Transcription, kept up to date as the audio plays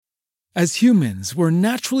As humans, we're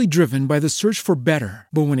naturally driven by the search for better.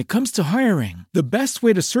 But when it comes to hiring, the best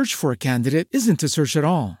way to search for a candidate isn't to search at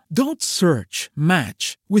all. Don't search,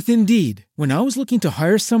 match with Indeed. When I was looking to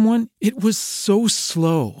hire someone, it was so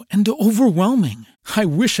slow and overwhelming. I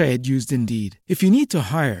wish I had used Indeed. If you need to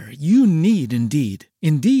hire, you need Indeed.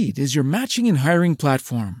 Indeed is your matching and hiring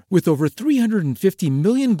platform with over 350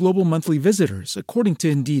 million global monthly visitors, according to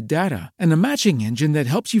Indeed data, and a matching engine that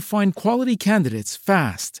helps you find quality candidates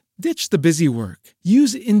fast. Ditch the busy work.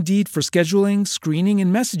 Use Indeed for scheduling, screening,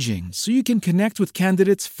 and messaging so you can connect with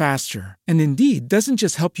candidates faster. And Indeed doesn't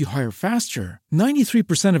just help you hire faster.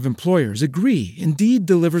 93% of employers agree Indeed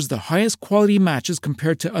delivers the highest quality matches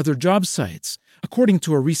compared to other job sites, according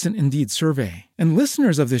to a recent Indeed survey. And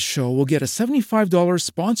listeners of this show will get a $75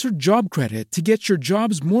 sponsored job credit to get your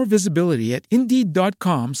jobs more visibility at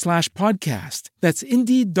Indeed.com/podcast. That's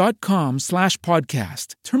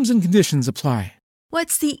Indeed.com/podcast. Terms and conditions apply.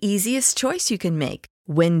 What's the easiest choice you can make?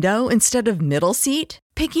 Window instead of middle seat?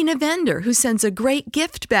 Picking a vendor who sends a great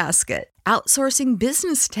gift basket? Outsourcing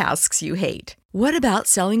business tasks you hate? What about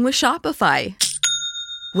selling with Shopify?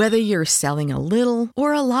 Whether you're selling a little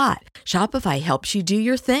or a lot, Shopify helps you do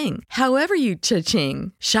your thing, however you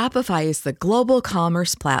cha-ching. Shopify is the global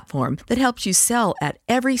commerce platform that helps you sell at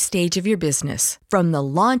every stage of your business. From the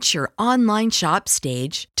launch your online shop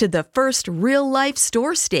stage to the first real-life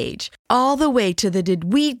store stage, all the way to the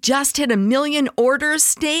did we just hit 1 million orders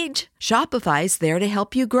stage. Shopify's there to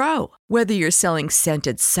help you grow. Whether you're selling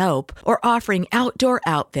scented soap or offering outdoor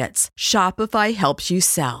outfits, Shopify helps you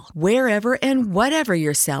sell. Wherever and whatever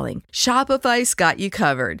you're selling, Shopify's got you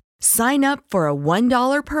covered. Sign up for a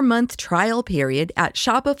 $1 per month trial period at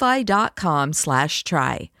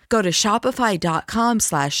shopify.com/try. Go to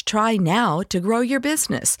shopify.com/try now to grow your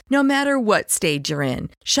business, no matter what stage you're in.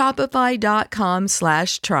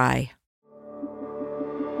 Shopify.com/try.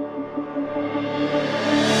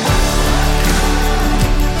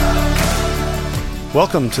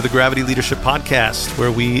 Welcome to the Gravity Leadership Podcast,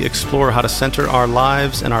 where we explore how to center our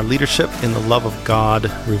lives and our leadership in the love of God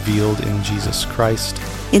revealed in Jesus Christ.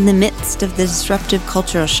 In the midst of the disruptive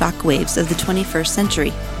cultural shockwaves of the 21st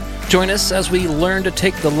century. Join us as we learn to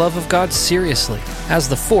take the love of God seriously as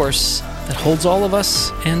the force that holds all of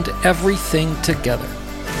us and everything together.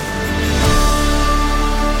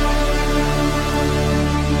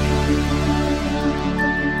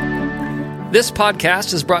 This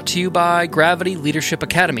podcast is brought to you by Gravity Leadership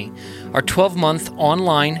Academy, our 12-month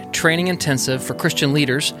online training intensive for Christian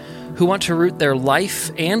leaders who want to root their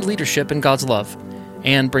life and leadership in God's love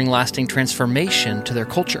and bring lasting transformation to their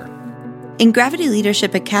culture. In Gravity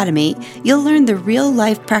Leadership Academy, you'll learn the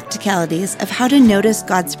real-life practicalities of how to notice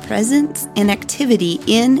God's presence and activity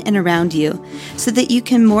in and around you so that you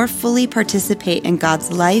can more fully participate in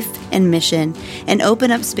God's life and mission and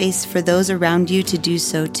open up space for those around you to do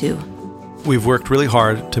so too. We've worked really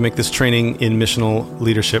hard to make this training in missional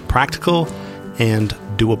leadership practical and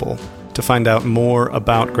doable. To find out more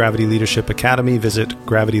about Gravity Leadership Academy, visit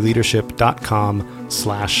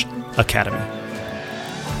gravityleadership.com/academy.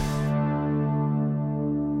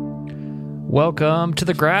 Welcome to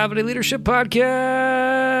the Gravity Leadership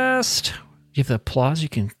Podcast. Do you have the applause you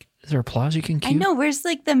can... Is there applause you can cue? I know. Where's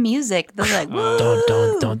like the music? The like, woo! I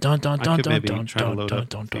could maybe try to load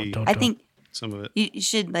up I think some of it. you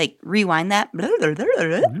should like rewind that and then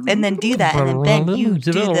do that. And then Ben, you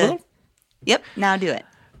do the... Yep, now do it.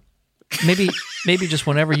 Maybe just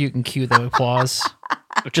whenever you can cue the applause.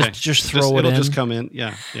 Okay. Just throw it in. It'll just come in.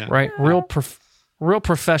 Yeah. Right? Real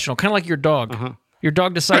professional. Kind of like your dog. Uh-huh. Your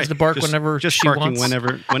dog decides to bark whenever she wants.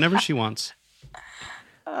 whenever she wants.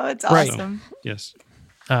 Oh, it's Right. awesome. So, yes.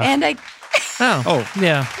 And I... Oh,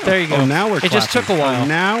 yeah. There you go. Oh, now we're clapping. It just took a while.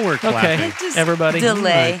 Now we're clapping. Okay, everybody.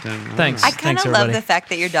 Delay. Right then. Thanks. I kind of love everybody. the fact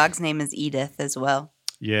that your dog's name is Edith as well.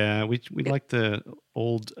 Yeah, we like the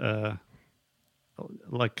old, kind of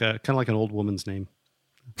like an old woman's name.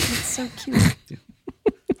 It's so cute.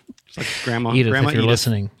 It's like Grandma Edith, Grandma if you're Edith,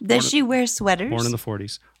 listening. Does she wear sweaters? born in the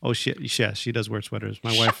 40s. Oh, she does wear sweaters.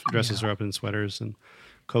 My wife dresses her up in sweaters and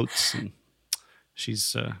coats, and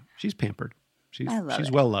she's pampered. She's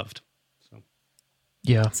it. well loved.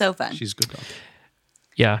 Yeah. So fun. She's a good dog.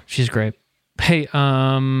 Yeah, she's great. Hey,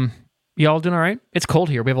 y'all doing all right? It's cold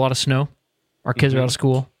here. We have a lot of snow. Our kids are out of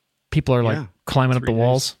school. People are like climbing up the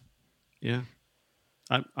walls. Yeah.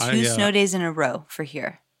 Two snow days in a row for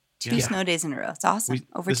here. Two snow days in a row. It's awesome.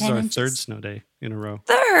 Over 10 inches. This is our third snow day in a row.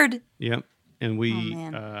 Third? Yep.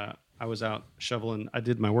 And I was out shoveling. I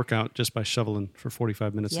did my workout just by shoveling for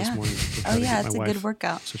 45 minutes this morning. Oh, yeah. It's a good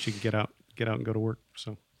workout. So she could get out and go to work.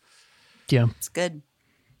 So. Yeah. It's good.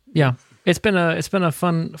 Yeah. It's been a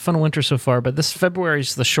fun winter so far, but this February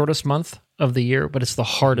is the shortest month of the year, but it's the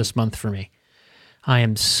hardest month for me. I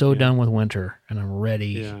am so done with winter, and I'm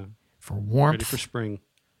ready for warmth. Ready for spring.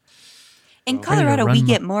 In Colorado, we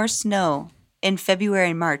get more snow in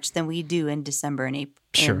February and March than we do in December and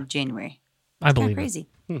April and January. I believe crazy.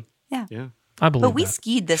 Yeah. I believe But we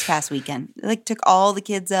skied this past weekend. Like took all the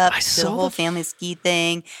kids up, did a whole family ski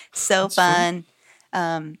thing. So fun.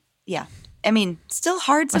 Yeah. I mean, still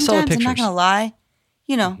hard sometimes, I'm not going to lie.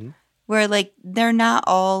 You know, where like they're not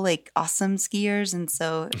all like awesome skiers, and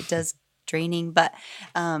so it does draining, but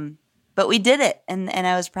we did it, and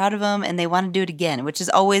I was proud of them, and they want to do it again, which is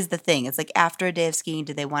always the thing. It's like after a day of skiing,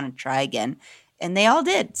 do they want to try again? And they all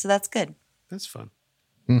did, so that's good. That's fun.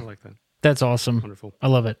 I like that. That's awesome. Wonderful. I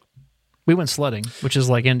love it. We went sledding, which is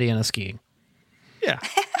like Indiana skiing. Yeah,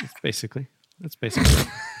 that's basically.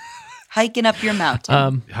 Hiking up your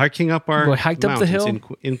mountain. Hiking up our we hiked up the hill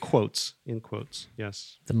in quotes.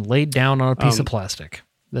 Yes. Then laid down on a piece of plastic.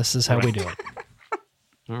 This is how we do it.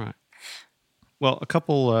 All right. Well, a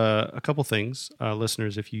couple things,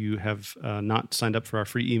 listeners. If you have not signed up for our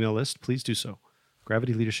free email list, please do so.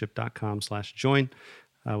 gravityleadership.com/join.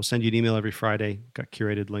 We'll send you an email every Friday. Got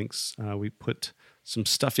curated links. We put some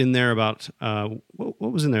stuff in there about what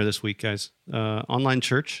was in there this week, guys. Online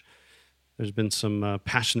church. There's been some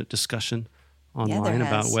passionate discussion online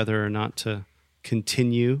about whether or not to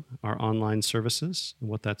continue our online services and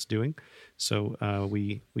what that's doing. So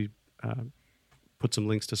we put some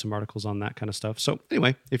links to some articles on that kind of stuff. So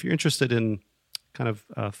anyway, if you're interested in kind of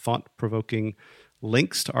thought-provoking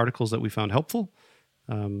links to articles that we found helpful,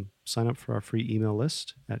 sign up for our free email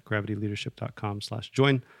list at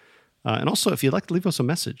gravityleadership.com/join. And also, if you'd like to leave us a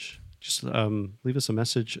message, just leave us a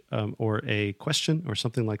message or a question or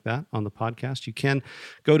something like that on the podcast. You can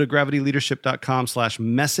go to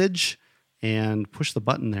gravityleadership.com/message and push the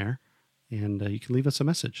button there, and you can leave us a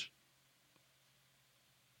message.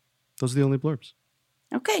 Those are the only blurbs.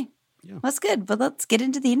 Okay. Yeah. That's good. But let's get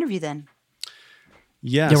into the interview then.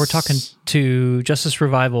 Yes. Yeah, we're talking to Justice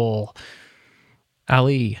Revival,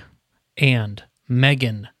 Ali, and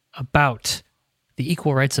Megan about the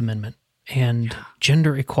Equal Rights Amendment and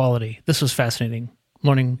gender equality. This was fascinating,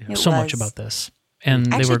 learning so much about this.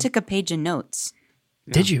 And I actually took a page of notes.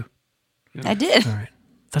 Did you? Yeah. I did. All right.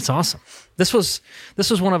 That's awesome. This was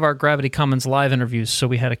one of our Gravity Commons live interviews, so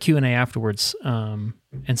we had a Q&A afterwards, and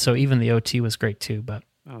so even the OT was great too. But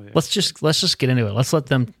let's just get into it. Let's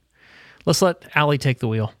let Ali take the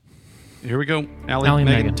wheel. Here we go. Ali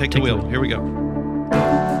Megan, take the wheel. Here we go.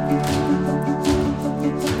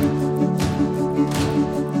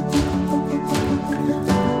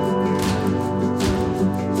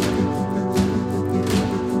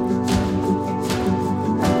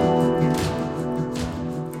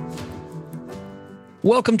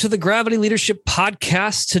 Welcome to the Gravity Leadership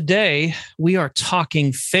Podcast. Today, we are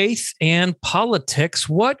talking faith and politics.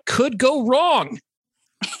 What could go wrong?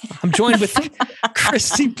 I'm joined with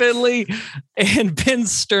Christy Finley and Ben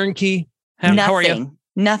Sternke. How are you?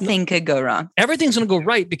 Nothing could go wrong. Everything's going to go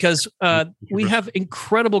right because we have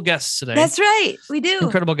incredible guests today. That's right. We do.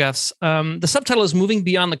 Incredible guests. The subtitle is Moving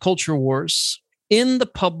Beyond the Culture Wars in the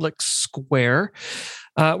Public Square.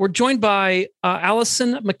 We're joined by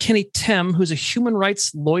Allison McKinney-Tim, who's a human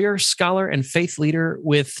rights lawyer, scholar, and faith leader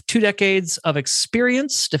with 2 decades of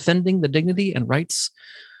experience defending the dignity and rights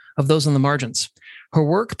of those on the margins. Her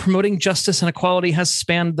work promoting justice and equality has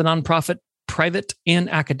spanned the nonprofit, private, and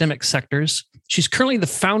academic sectors. She's currently the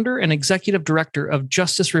founder and executive director of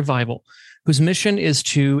Justice Revival, whose mission is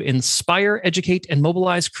to inspire, educate, and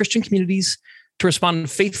mobilize Christian communities to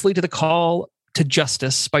respond faithfully to the call to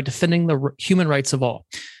justice by defending the human rights of all.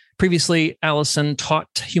 Previously, Allison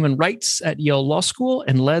taught human rights at Yale Law School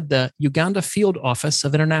and led the Uganda Field Office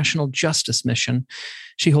of International Justice Mission.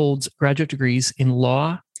 She holds graduate degrees in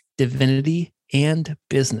law, divinity, and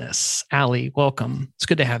business. Ali, welcome. It's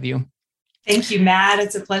good to have you. Thank you, Matt.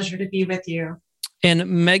 It's a pleasure to be with you. And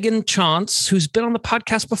Megan Chance, who's been on the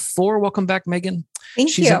podcast before. Welcome back, Megan.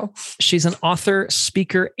 Thank you. She's an author,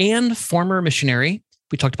 speaker, and former missionary.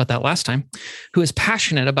 We talked about that last time, who is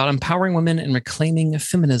passionate about empowering women and reclaiming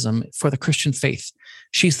feminism for the Christian faith.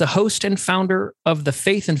 She's the host and founder of the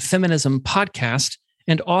Faith and Feminism podcast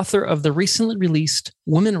and author of the recently released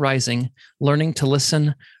Women Rising, Learning to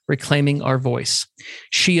Listen, Reclaiming Our Voice.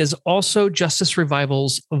 She is also Justice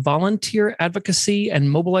Revival's volunteer advocacy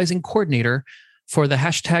and mobilizing coordinator for the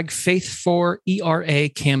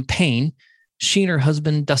 #Faith4ERA campaign. She and her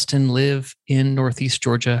husband, Dustin, live in Northeast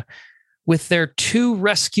Georgia with their 2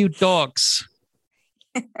 rescued dogs.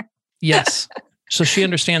 Yes. So she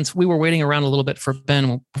understands we were waiting around a little bit for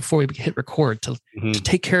Ben before we hit record to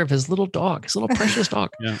take care of his little dog, his little precious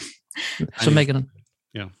dog. Yeah. So Megan,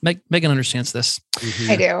 yeah, Megan understands this.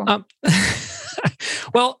 I do.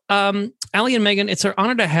 Well, Allie and Megan, it's our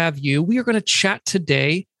honor to have you. We are going to chat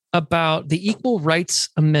today about the Equal Rights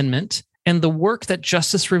Amendment and the work that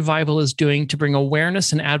Justice Revival is doing to bring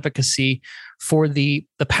awareness and advocacy for the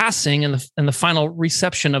passing and the final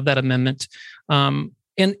reception of that amendment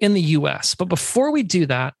in the U.S. But before we do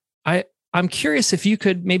that, I'm curious if you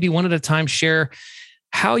could maybe one at a time share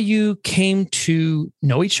how you came to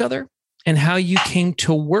know each other and how you came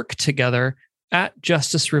to work together at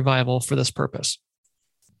Justice Revival for this purpose.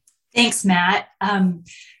 Thanks, Matt.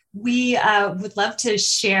 We would love to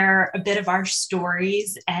share a bit of our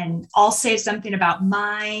stories, and I'll say something about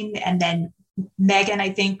mine, and then Megan, I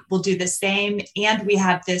think, will do the same. And we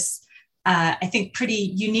have this, I think,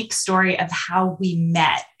 pretty unique story of how we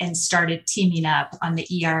met and started teaming up on the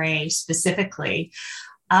ERA specifically.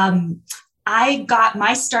 I got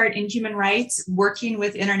my start in human rights working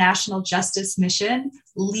with International Justice Mission,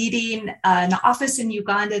 leading an office in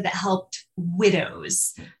Uganda that helped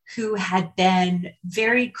widows who had been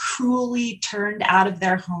very cruelly turned out of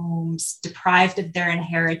their homes, deprived of their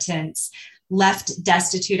inheritance, left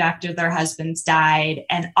destitute after their husbands died,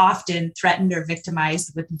 and often threatened or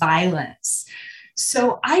victimized with violence.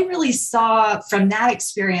 So I really saw from that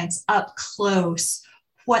experience up close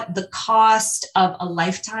what the cost of a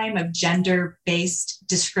lifetime of gender-based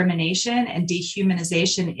discrimination and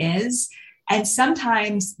dehumanization is. And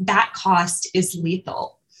sometimes that cost is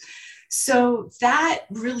lethal. So that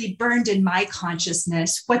really burned in my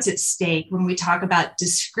consciousness what's at stake when we talk about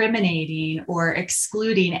discriminating or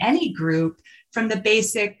excluding any group from the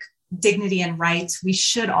basic dignity and rights we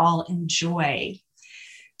should all enjoy.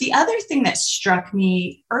 The other thing that struck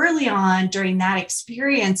me early on during that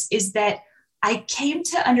experience is that I came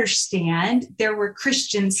to understand there were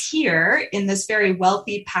Christians here in this very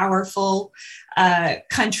wealthy, powerful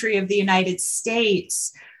country of the United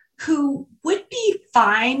States who would be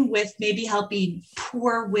fine with maybe helping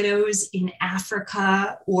poor widows in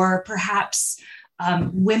Africa or perhaps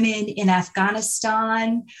women in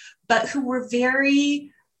Afghanistan, but who were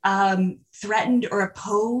very threatened or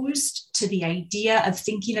opposed to the idea of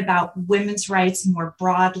thinking about women's rights more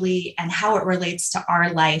broadly and how it relates to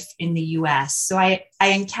our life in the US. So I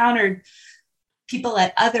encountered people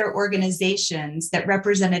at other organizations that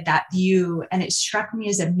represented that view, and it struck me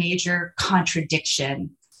as a major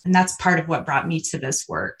contradiction. And that's part of what brought me to this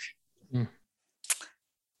work.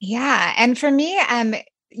 Yeah. And for me, I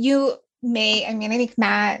think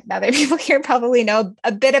Matt and other people here probably know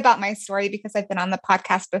a bit about my story because I've been on the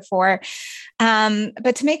podcast before.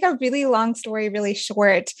 But to make a really long story really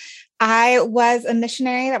short, I was a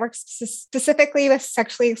missionary that works specifically with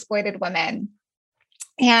sexually exploited women.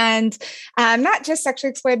 And not just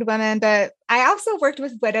sexually exploited women, but I also worked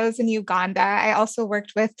with widows in Uganda. I also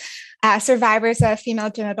worked with survivors of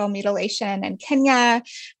female genital mutilation in Kenya.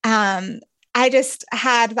 I just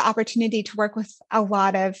had the opportunity to work with a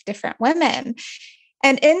lot of different women.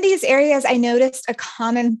 And in these areas, I noticed a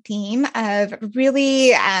common theme of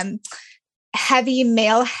really heavy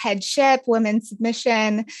male headship, women's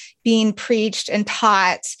submission being preached and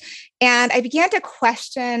taught. And I began to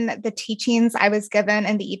question the teachings I was given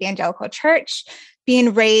in the evangelical church.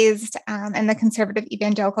 Being raised in the conservative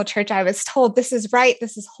evangelical church, I was told this is right,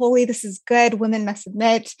 this is holy, this is good, women must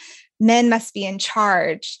submit, men must be in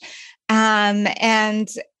charge. And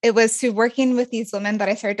it was through working with these women that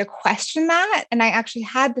I started to question that. And I actually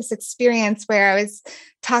had this experience where I was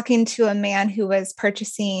talking to a man who was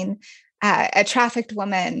purchasing a trafficked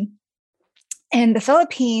woman in the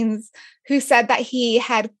Philippines, who said that he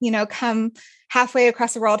had, come halfway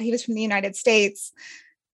across the world. He was from the United States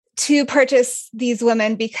to purchase these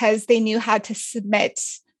women because they knew how to submit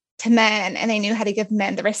to men and they knew how to give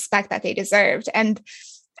men the respect that they deserved. And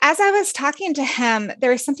as I was talking to him,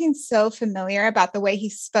 there was something so familiar about the way he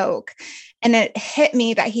spoke. And it hit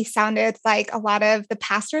me that he sounded like a lot of the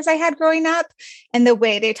pastors I had growing up and the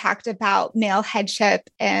way they talked about male headship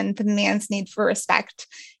and the man's need for respect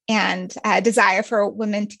and desire for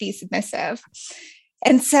women to be submissive.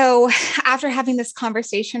 And so after having this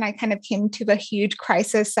conversation, I kind of came to a huge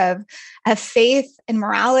crisis of faith and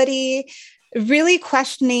morality, really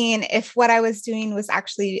questioning if what I was doing was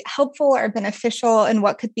actually helpful or beneficial and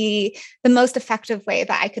what could be the most effective way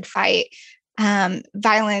that I could fight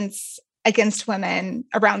violence against women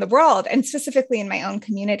around the world, and specifically in my own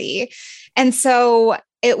community. And so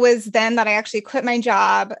it was then that I actually quit my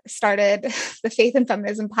job, started the Faith and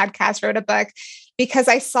Feminism podcast, wrote a book, because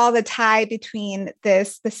I saw the tie between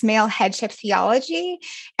this male headship theology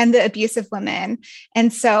and the abuse of women.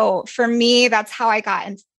 And so for me, that's how I got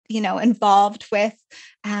involved with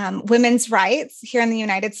women's rights here in the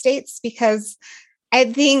United States, because I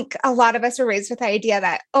think a lot of us are raised with the idea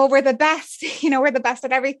that, oh, we're the best, we're the best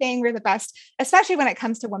at everything. We're the best, especially when it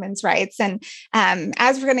comes to women's rights. And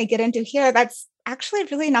as we're going to get into here, that's actually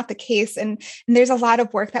really not the case. And there's a lot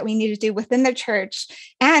of work that we need to do within the church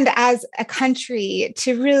and as a country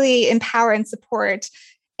to really empower and support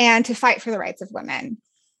and to fight for the rights of women.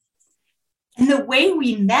 And the way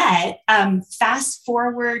we met, fast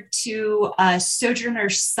forward to Sojourner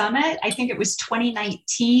Summit, I think it was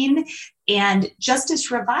 2019, and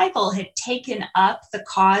Justice Revival had taken up the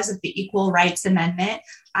cause of the Equal Rights Amendment.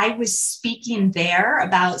 I was speaking there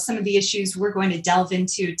about some of the issues we're going to delve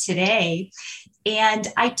into today. And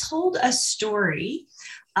I told a story.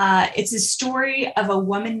 It's a story of a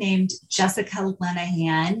woman named Jessica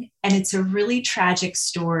Lenahan, and it's a really tragic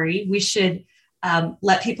story. We should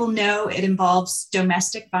let people know it involves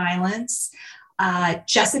domestic violence.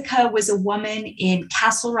 Jessica was a woman in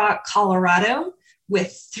Castle Rock, Colorado,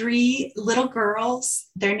 with 3 little girls.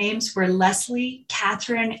 Their names were Leslie,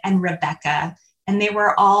 Catherine, and Rebecca, and they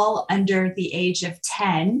were all under the age of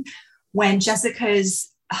 10 when Jessica's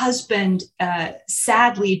husband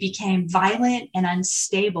sadly became violent and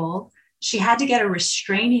unstable. She had to get a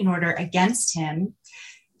restraining order against him.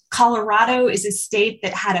 Colorado is a state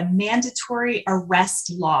that had a mandatory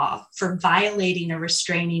arrest law for violating a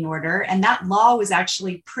restraining order. And that law was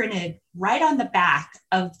actually printed right on the back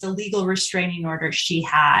of the legal restraining order she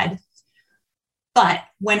had. But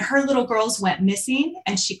when her little girls went missing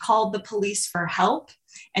and she called the police for help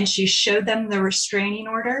and she showed them the restraining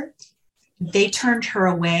order, they turned her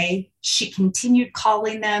away. She continued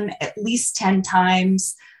calling them at least 10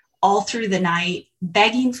 times all through the night,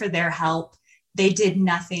 begging for their help. They did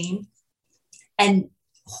nothing. And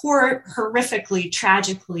horrifically,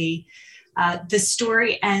 tragically, the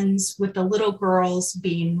story ends with the little girls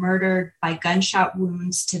being murdered by gunshot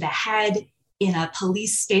wounds to the head in a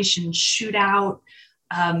police station shootout,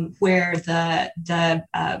 where the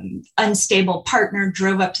unstable partner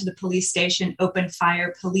drove up to the police station, opened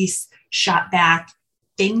fire, police shot back.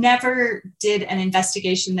 They never did an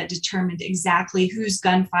investigation that determined exactly whose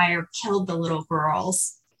gunfire killed the little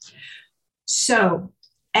girls. So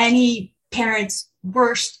any parent's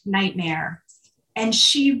worst nightmare. And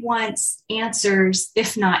she wants answers,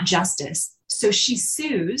 if not justice. So she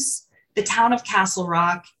sues the town of Castle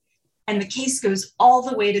Rock, and the case goes all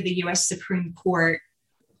the way to the US Supreme Court,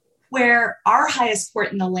 where our highest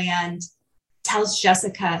court in the land tells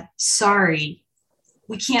Jessica, sorry,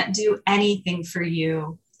 we can't do anything for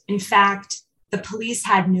you. In fact, the police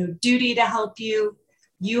had no duty to help you.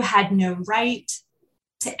 You had no right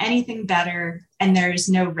to anything better, and there is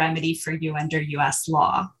no remedy for you under US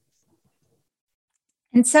law.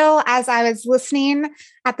 And so as I was listening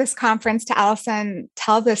at this conference to Allison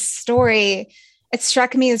tell this story, it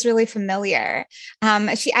struck me as really familiar.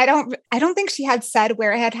 I don't think she had said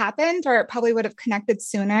where it had happened, or it probably would have connected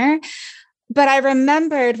sooner. But I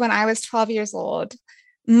remembered when I was 12 years old,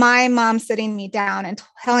 my mom sitting me down and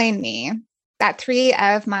telling me that 3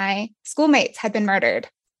 of my schoolmates had been murdered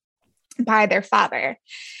by their father.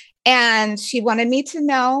 And she wanted me to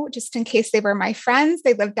know, just in case they were my friends.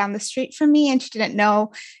 They lived down the street from me, and she didn't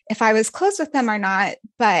know if I was close with them or not.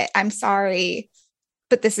 But I'm sorry,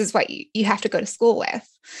 but this is what you have to go to school with.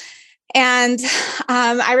 And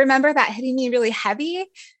I remember that hitting me really heavy.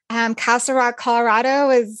 Castle Rock,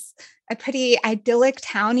 Colorado is a pretty idyllic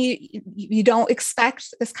town. You don't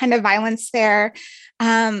expect this kind of violence there.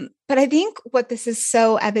 But I think what this is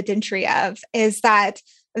so evidentiary of is that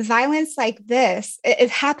violence like this, it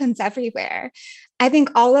happens everywhere. I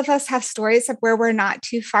think all of us have stories of where we're not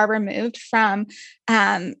too far removed from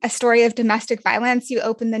a story of domestic violence. You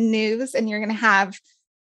open the news and you're going to have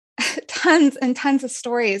tons and tons of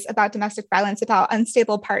stories about domestic violence, about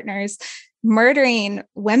unstable partners murdering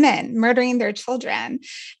women, murdering their children.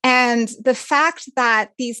 And the fact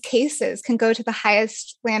that these cases can go to the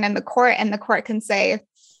highest land in the court, and the court can say,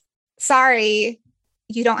 sorry,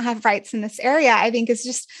 you don't have rights in this area, I think is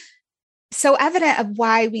just so evident of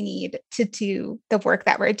why we need to do the work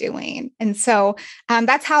that we're doing. And so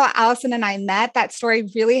that's how Allison and I met. That story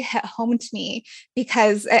really hit home to me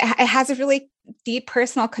because it has a really deep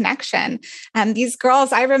personal connection. These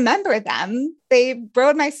girls, I remember them. They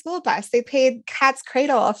rode my school bus. They played cat's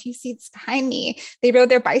cradle a few seats behind me. They rode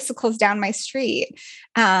their bicycles down my street.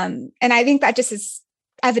 And I think that just is,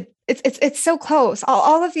 it's so close.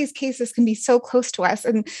 All of these cases can be so close to us,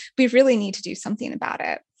 and we really need to do something about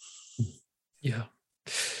it. Yeah.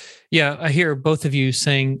 Yeah. I hear both of you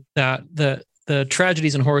saying that the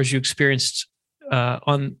tragedies and horrors you experienced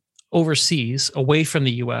on overseas, away from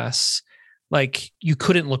the US, like you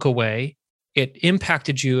couldn't look away. It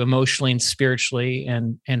impacted you emotionally and spiritually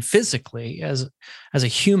and physically as a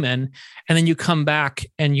human. And then you come back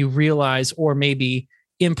and you realize, or maybe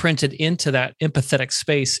imprinted into that empathetic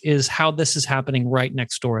space, is how this is happening right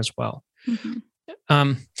next door as well.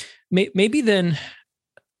 Mm-hmm. Maybe then,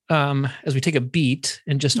 as we take a beat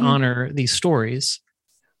and just honor these stories,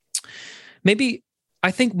 maybe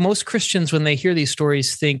I think most Christians, when they hear these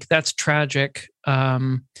stories, think that's tragic.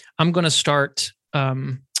 I'm going to start,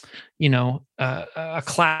 a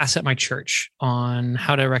class at my church on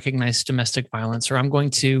how to recognize domestic violence, or I'm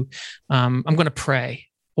going to pray.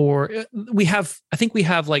 Or I think we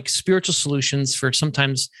have like spiritual solutions for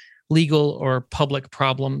sometimes legal or public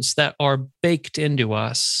problems that are baked into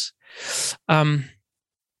us.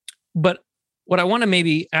 But what I want to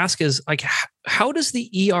maybe ask is, like, how does the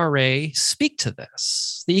ERA speak to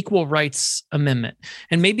this, the Equal Rights Amendment?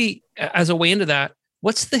 And maybe as a way into that,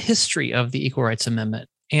 what's the history of the Equal Rights Amendment?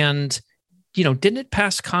 And, didn't it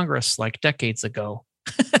pass Congress like decades ago?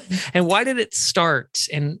 And why did it start?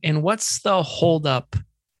 And what's the holdup?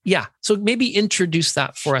 Yeah. So maybe introduce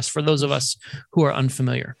that for us, for those of us who are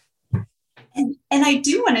unfamiliar. And I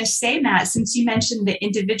do want to say, Matt, since you mentioned the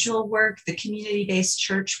individual work, the community-based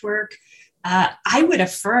church work, I would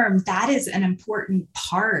affirm that is an important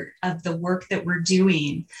part of the work that we're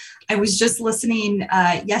doing. I was just listening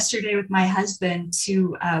yesterday with my husband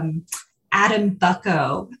to Adam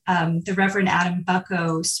Bucko, the Reverend Adam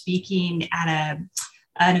Bucko, speaking at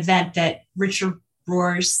an event that Richard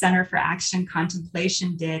Rohr's Center for Action and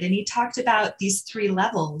Contemplation did. And he talked about these three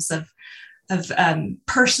levels of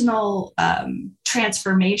personal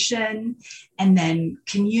transformation, and then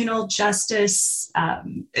communal justice,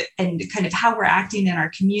 and kind of how we're acting in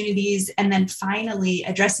our communities, and then finally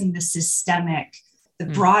addressing the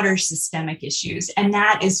broader systemic issues. And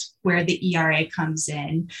that is where the ERA comes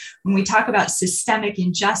in. When we talk about systemic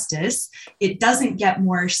injustice, it doesn't get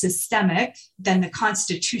more systemic than the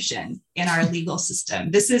Constitution in our legal system.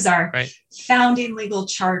 This is our founding legal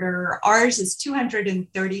charter. Ours is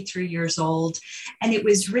 233 years old, and it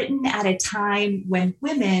was written at a time when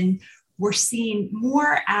women were seen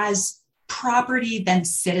more as property than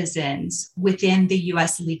citizens within the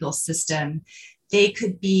US legal system. They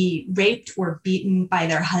could be raped or beaten by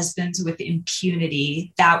their husbands with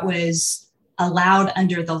impunity. That was allowed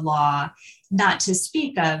under the law, not to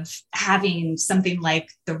speak of having something like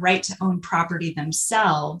the right to own property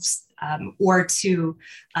themselves, or to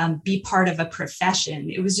be part of a profession.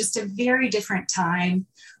 It was just a very different time.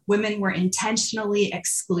 Women were intentionally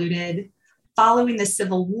excluded. Following the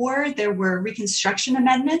Civil War, there were Reconstruction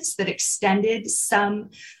amendments that extended some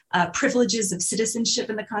privileges of citizenship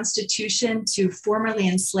in the Constitution to formerly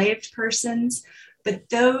enslaved persons, but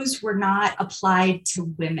those were not applied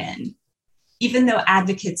to women. Even though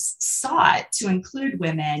advocates sought to include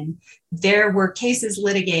women, there were cases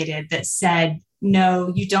litigated that said,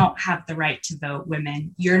 no, you don't have the right to vote,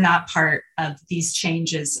 women. You're not part of these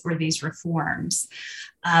changes or these reforms.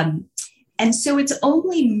 And so it's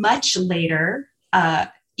only much later,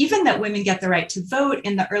 even that women get the right to vote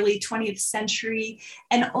in the early 20th century,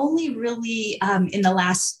 and only really in the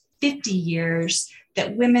last 50 years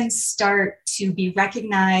that women start to be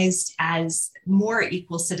recognized as more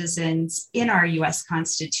equal citizens in our US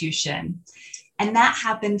Constitution. And that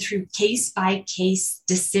happened through case-by-case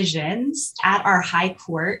decisions at our high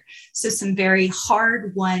court. So some very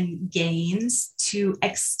hard-won gains to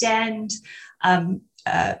extend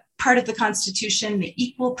part of the Constitution, the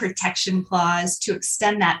Equal Protection Clause, to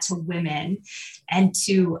extend that to women and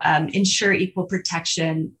to ensure equal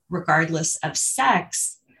protection regardless of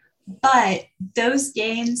sex. But those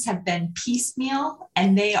gains have been piecemeal,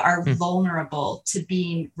 and they are vulnerable to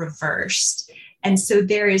being reversed. And so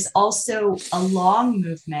there is also a long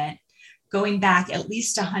movement going back at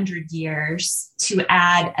least 100 years to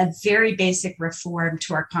add a very basic reform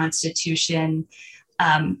to our Constitution.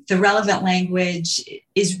 The relevant language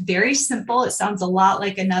is very simple. It sounds a lot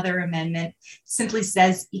like another amendment. It simply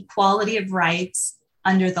says equality of rights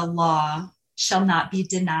under the law shall not be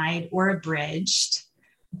denied or abridged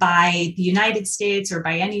by the United States or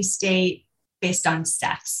by any state based on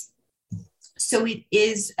sex. So it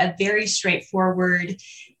is a very straightforward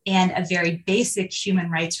and a very basic human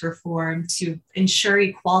rights reform to ensure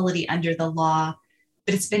equality under the law,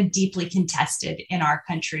 but it's been deeply contested in our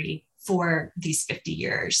country for these 50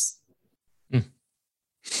 years.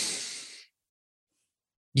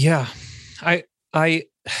 Yeah, I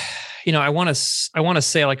want to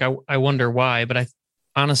say like I wonder why, but I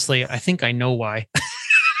think I know why.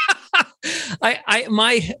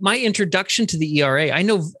 My introduction to the ERA, I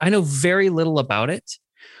know very little about it,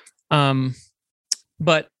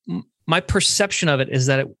 but my perception of it is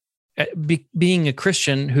that being a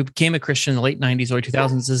Christian who became a Christian in the late 90s, early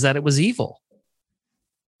 2000s, is that it was evil.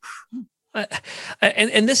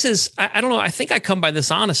 And this is, I don't know, I think I come by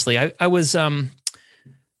this honestly. I was,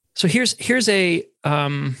 so here's a, I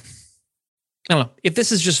don't know, if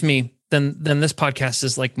this is just me, then this podcast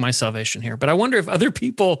is like my salvation here. But I wonder if other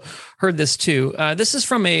people heard this too. This is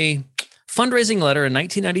from a fundraising letter in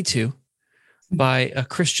 1992 by a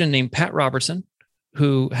Christian named Pat Robertson,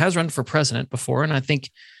 who has run for president before, and I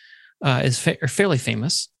think is fairly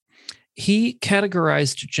famous. He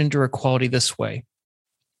categorized gender equality this way.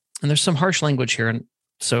 And there's some harsh language here, and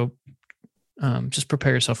so just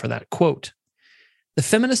prepare yourself for that. Quote, "The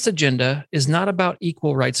feminist agenda is not about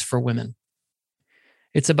equal rights for women.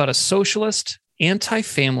 It's about a socialist,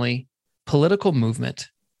 anti-family political movement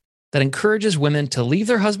that encourages women to leave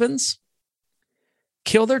their husbands,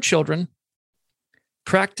 kill their children,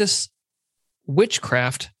 practice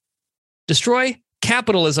witchcraft, destroy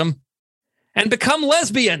capitalism, and become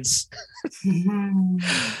lesbians."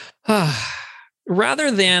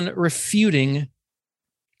 Rather than refuting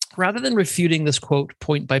this quote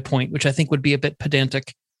point by point, which I think would be a bit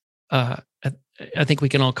pedantic, I think we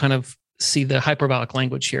can all kind of see the hyperbolic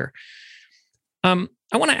language here. I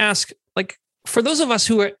want to ask, like, for those of us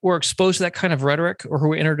who were exposed to that kind of rhetoric or who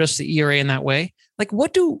were introduced to the ERA in that way, like,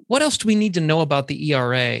 what else do we need to know about the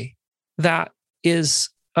ERA that is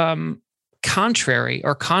contrary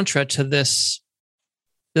or contra to this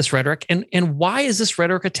rhetoric, and why is this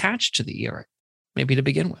rhetoric attached to the ERA? Maybe to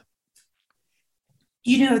begin with.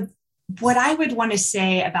 You know, what I would want to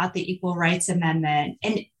say about the Equal Rights Amendment,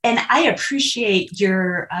 and I appreciate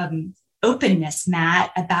your openness,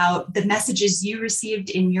 Matt, about the messages you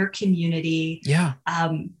received in your community. Yeah.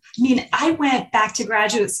 I went back to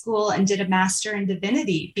graduate school and did a master in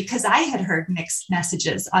divinity because I had heard mixed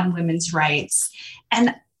messages on women's rights.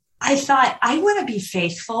 And I thought, I want to be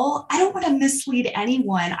faithful. I don't want to mislead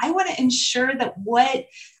anyone. I want to ensure that what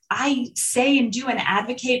I say and do and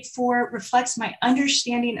advocate for reflects my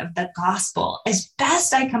understanding of the gospel as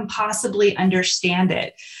best I can possibly understand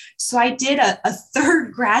it. So I did a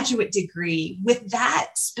third graduate degree with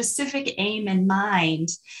that specific aim in mind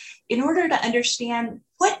in order to understand,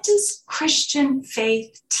 what does Christian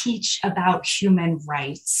faith teach about human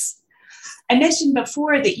rights? I mentioned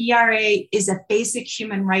before the ERA is a basic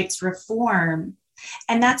human rights reform,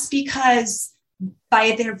 and that's because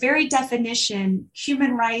by their very definition,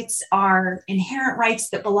 human rights are inherent rights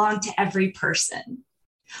that belong to every person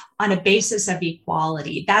on a basis of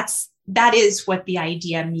equality. That is what the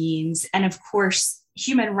idea means. And of course,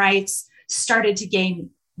 human rights started to gain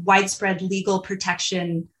widespread legal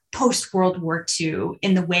protection post-World War II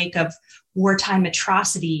in the wake of wartime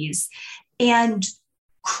atrocities. And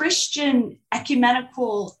Christian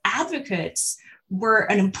ecumenical advocates were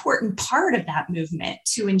an important part of that movement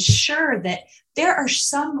to ensure that there are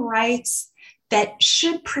some rights that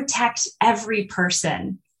should protect every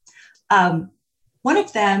person. One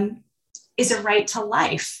of them is a right to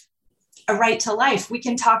life. A right to life. We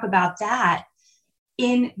can talk about that.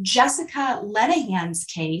 In Jessica Lenahan's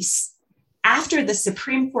case, after the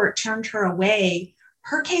Supreme Court turned her away,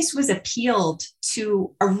 her case was appealed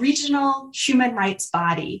to a regional human rights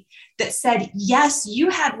body that said, yes,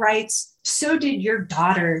 you had rights, so did your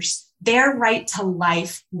daughters. Their right to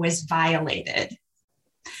life was violated.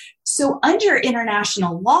 So under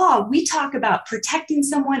international law, we talk about protecting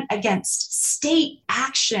someone against state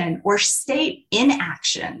action or state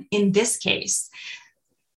inaction in this case.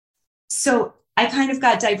 So I kind of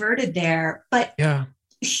got diverted there, but yeah.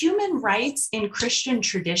 Human rights in Christian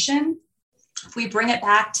tradition, if we bring it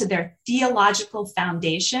back to their theological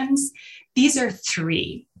foundations, these are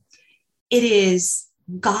three. It is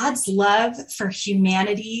God's love for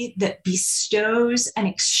humanity that bestows an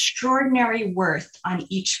extraordinary worth on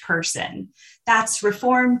each person. That's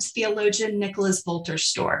Reformed theologian Nicholas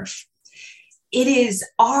Wolterstorff. It is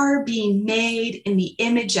our being made in the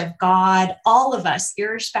image of God, all of us,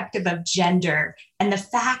 irrespective of gender, and the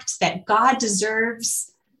fact that God deserves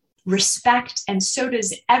respect, and so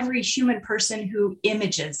does every human person who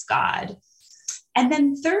images God. And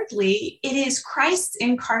then thirdly, it is Christ's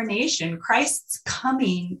incarnation, Christ's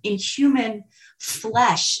coming in human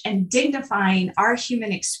flesh and dignifying our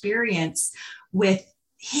human experience with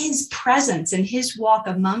his presence and his walk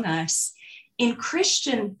among us. In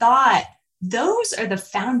Christian thought, those are the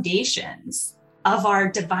foundations of our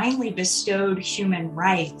divinely bestowed human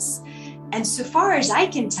rights. And so far as I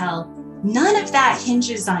can tell, none of that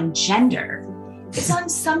hinges on gender. It's on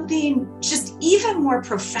something just even more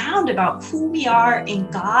profound about who we are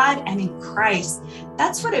in God and in Christ.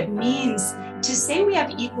 That's what it means to say we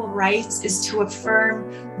have equal rights, is to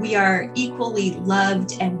affirm we are equally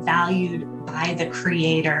loved and valued by the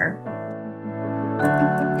Creator.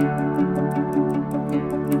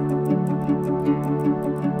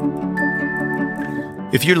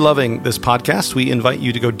 If you're loving this podcast, we invite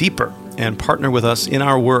you to go deeper and partner with us in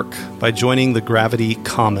our work by joining the Gravity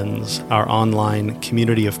Commons, our online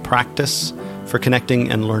community of practice for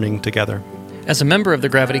connecting and learning together. As a member of the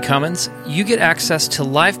Gravity Commons, you get access to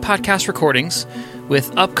live podcast recordings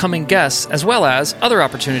with upcoming guests, as well as other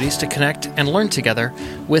opportunities to connect and learn together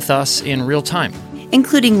with us in real time,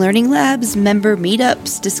 including learning labs, member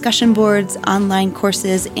meetups, discussion boards, online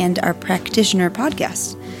courses, and our practitioner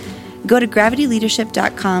podcast. Go to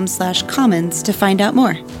gravityleadership.com/commons to find out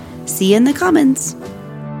more. See you in the Commons.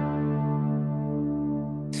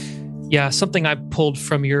 Yeah, something I pulled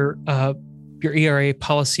from your ERA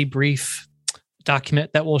policy brief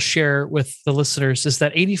document that we'll share with the listeners is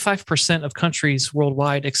that 85% of countries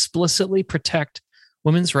worldwide explicitly protect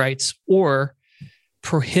women's rights or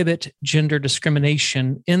prohibit gender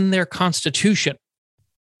discrimination in their constitution.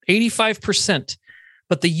 85%.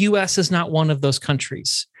 But the U.S. is not one of those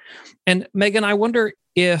countries. And Megan, I wonder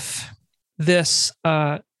if this,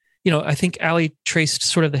 I think Allie traced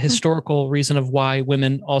sort of the historical reason of why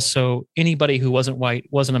women also, anybody who wasn't white,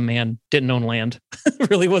 wasn't a man, didn't own land,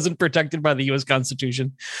 really wasn't protected by the U.S.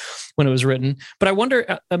 Constitution when it was written. But I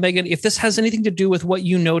wonder, Megan, if this has anything to do with what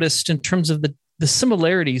you noticed in terms of the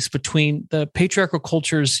similarities between the patriarchal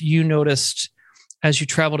cultures you noticed as you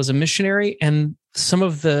traveled as a missionary and some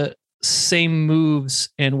of the same moves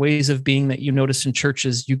and ways of being that you noticed in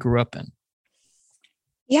churches you grew up in.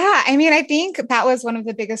 Yeah, I think that was one of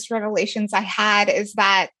the biggest revelations I had, is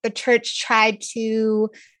that the church tried to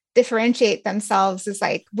differentiate themselves as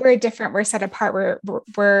like, we're different, we're set apart,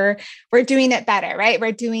 we're doing it better, right?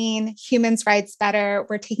 We're doing humans' rights better,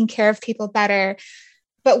 we're taking care of people better.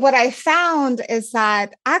 But what I found is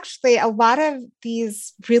that actually a lot of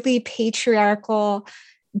these really patriarchal,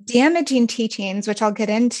 damaging teachings, which I'll get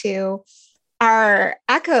into, are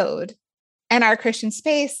echoed in our Christian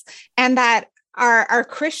space, and that our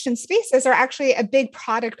Christian spaces are actually a big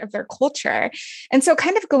product of their culture. And so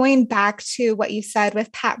kind of going back to what you said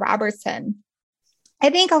with Pat Robertson, I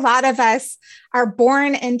think a lot of us are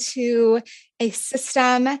born into a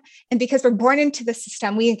system, and because we're born into the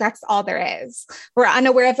system, that's all there is. We're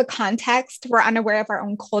unaware of the context. We're unaware of our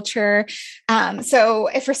own culture. So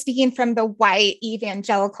if we're speaking from the white,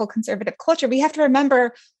 evangelical, conservative culture, we have to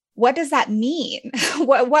remember, what does that mean?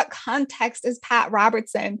 What context is Pat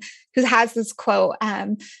Robertson, who has this quote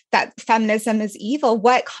that feminism is evil?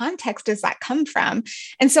 What context does that come from?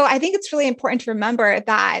 And so I think it's really important to remember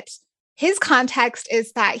that his context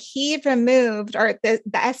is that he removed, or the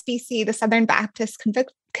SBC, the Southern Baptist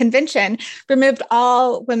Convention, removed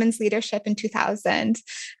all women's leadership in 2000.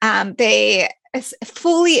 They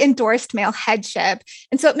fully endorsed male headship.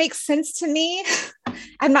 And so it makes sense to me.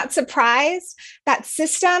 I'm not surprised that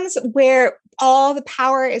systems where all the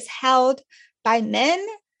power is held by men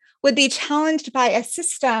would be challenged by a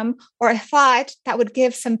system or a thought that would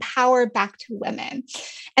give some power back to women.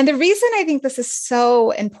 And the reason I think this is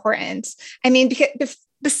so important, because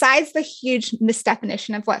besides the huge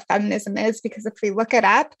misdefinition of what feminism is, because if we look it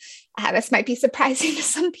up, this might be surprising to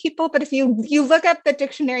some people, but if you look up the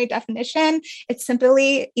dictionary definition, it's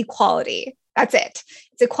simply equality. That's it.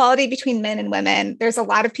 It's equality between men and women. There's a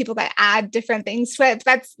lot of people that add different things to it.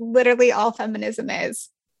 That's literally all feminism is.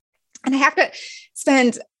 And I have to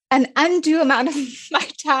spend an undue amount of my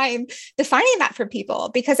time defining that for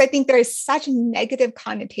people, because I think there is such a negative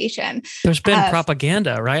connotation. There's been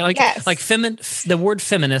propaganda, right? Yes. The word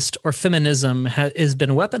feminist or feminism has been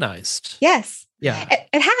weaponized. Yes. Yeah,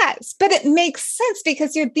 it has, but it makes sense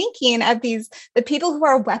because you're thinking of the people who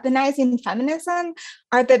are weaponizing feminism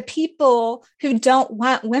are the people who don't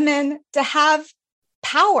want women to have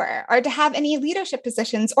power or to have any leadership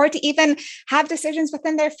positions or to even have decisions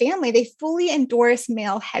within their family. They fully endorse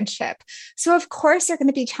male headship. So of course they're going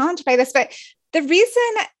to be challenged by this. But the reason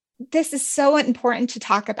this is so important to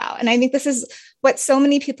talk about, and I think this is what so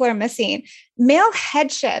many people are missing, male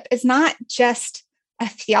headship is not just a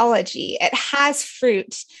theology. It has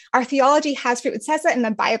fruit. Our theology has fruit. It says that in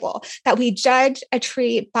the Bible, that we judge a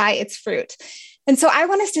tree by its fruit. And so I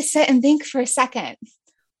want us to sit and think for a second,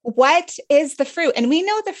 what is the fruit? And we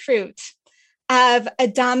know the fruit of a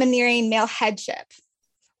domineering male headship.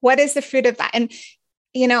 What is the fruit of that? And,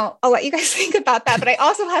 I'll let you guys think about that, but I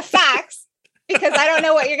also have facts because I don't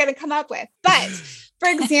know what you're going to come up with. But for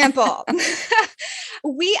example,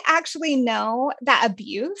 we actually know that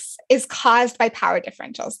abuse is caused by power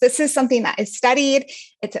differentials. This is something that is studied.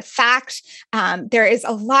 It's a fact. There is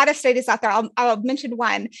a lot of studies out there. I'll mention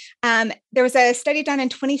one. There was a study done in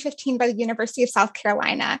 2015 by the University of South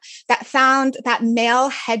Carolina that found that male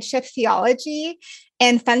headship theology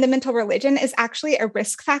and fundamental religion is actually a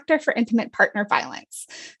risk factor for intimate partner violence.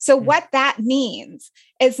 So what that means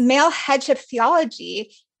is male headship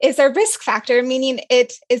theology is a risk factor, meaning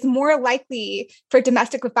it is more likely for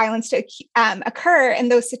domestic violence to occur in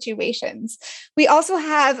those situations. We also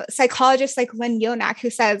have psychologists like Lynn Yonak, who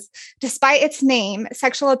says, despite its name,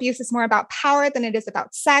 sexual abuse is more about power than it is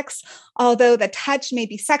about sex. Although the touch may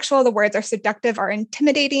be sexual, the words are seductive or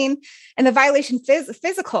intimidating, and the violation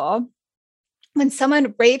physical. When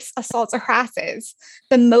someone rapes, assaults, or harasses,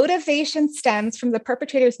 the motivation stems from the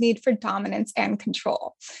perpetrator's need for dominance and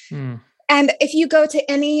control. And if you go to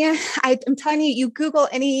I'm telling you, you Google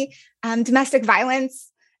any domestic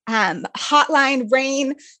violence hotline,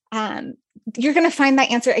 RAINN, you're going to find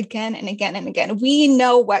that answer again and again and again. We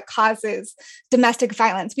know what causes domestic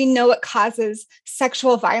violence. We know what causes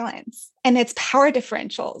sexual violence, and it's power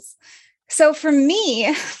differentials. So for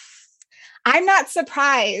me, I'm not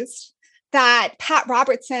surprised that Pat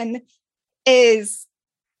Robertson is,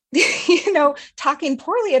 talking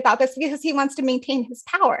poorly about this because he wants to maintain his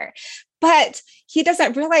power. But he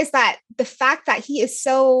doesn't realize that the fact that he is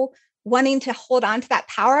so wanting to hold on to that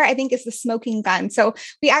power, I think, is the smoking gun. So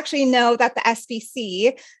we actually know that the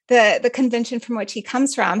SBC, the convention from which he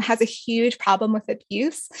comes from, has a huge problem with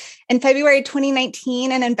abuse. In February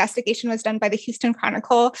 2019, an investigation was done by the Houston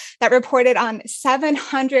Chronicle that reported on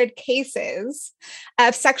 700 cases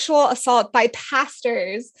of sexual assault by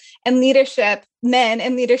pastors and men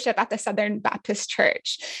in leadership at the Southern Baptist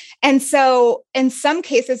Church. And so in some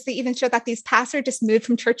cases, they even showed that these pastors just moved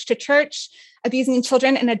from church to church, abusing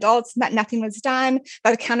children and adults, that nothing was done,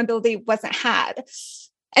 that accountability wasn't had.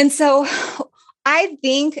 And so I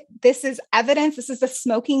think this is evidence, this is the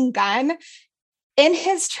smoking gun. In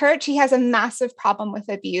his church, he has a massive problem with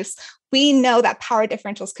abuse. We know that power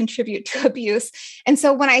differentials contribute to abuse. And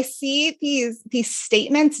so when I see these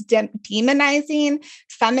statements demonizing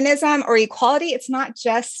feminism or equality, it's not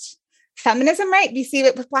just feminism, right? We see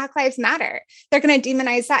it with Black Lives Matter. They're going to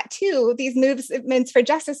demonize that too, these movements for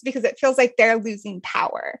justice, because it feels like they're losing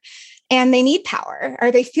power. And they need power,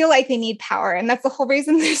 or they feel like they need power. And that's the whole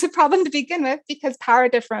reason there's a problem to begin with, because power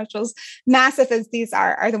differentials, massive as these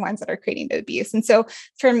are the ones that are creating the abuse. And so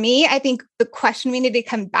for me, I think the question we need to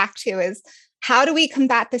come back to is, how do we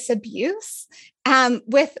combat this abuse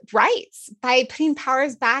with rights, by putting power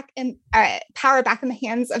back in the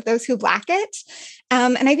hands of those who lack it?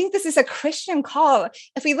 And I think this is a Christian call.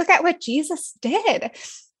 If we look at what Jesus did,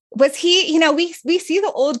 was he, we see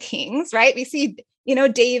the old kings, right? We see,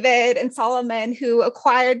 David and Solomon, who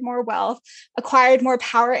acquired more wealth, acquired more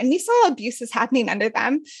power, and we saw abuses happening under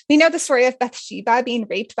them. We know the story of Bathsheba being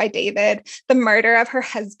raped by David, the murder of her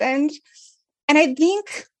husband. And I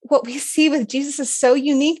think what we see with Jesus is so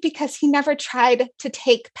unique because he never tried to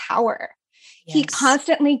take power. Yes. He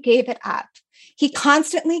constantly gave it up.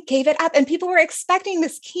 And people were expecting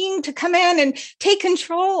this king to come in and take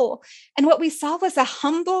control. And what we saw was a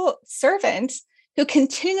humble servant who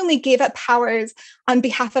continually gave up powers on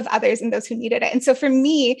behalf of others and those who needed it. And so for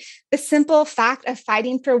me, the simple fact of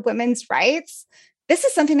fighting for women's rights, this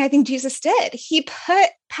is something I think Jesus did. He put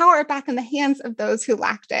power back in the hands of those who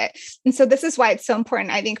lacked it. And so this is why it's so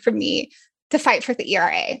important, I think, for me to fight for the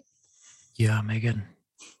ERA. Yeah, Megan.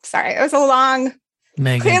 Sorry, it was a long,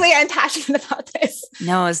 Megan. Clearly I'm passionate about this.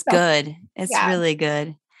 No, it's good. It's really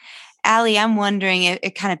good. Allie, I'm wondering,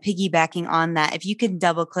 it kind of piggybacking on that, if you could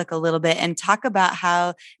double click a little bit and talk about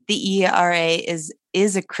how the ERA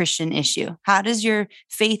is a Christian issue. How does your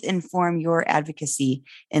faith inform your advocacy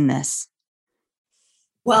in this?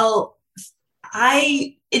 Well,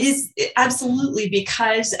 it is absolutely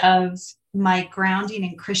because of my grounding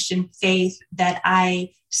in Christian faith that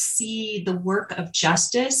I see the work of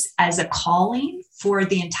justice as a calling for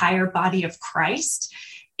the entire body of Christ.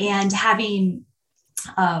 And having,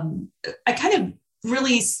 I kind of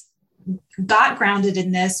really got grounded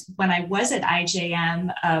in this when I was at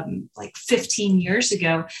IJM like 15 years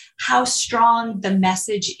ago, how strong the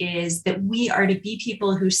message is that we are to be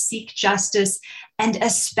people who seek justice, and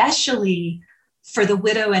especially for the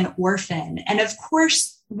widow and orphan. And of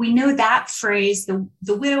course, we know that phrase, the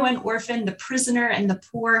widow and orphan, the prisoner and the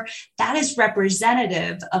poor, that is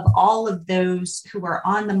representative of all of those who are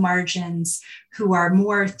on the margins, who are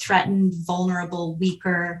more threatened, vulnerable,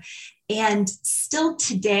 weaker. And still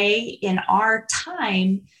today in our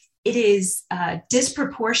time, it is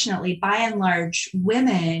disproportionately, by and large,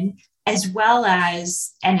 women, as well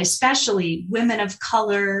as, and especially women of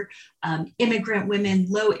color, immigrant women,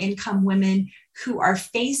 low-income women, who are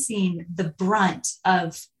facing the brunt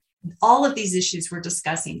of all of these issues we're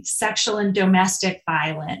discussing: sexual and domestic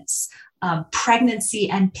violence, pregnancy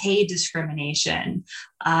and pay discrimination,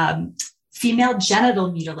 female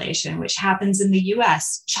genital mutilation, which happens in the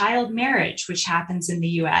US, child marriage, which happens in the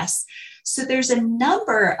US. So there's a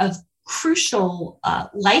number of crucial,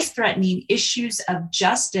 life-threatening issues of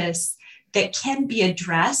justice that can be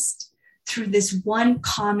addressed through this one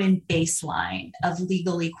common baseline of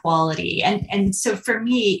legal equality. And so for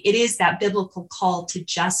me, it is that biblical call to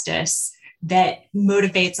justice that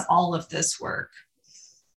motivates all of this work.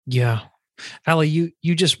 Yeah. Allie,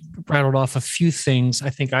 you just rattled off a few things.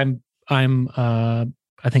 I think I'm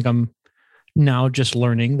now just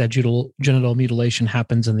learning that genital mutilation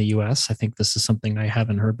happens in the US. I think this is something I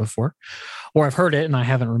haven't heard before, or I've heard it and I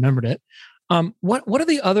haven't remembered it. What are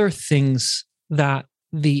the other things that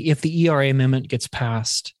if the ERA amendment gets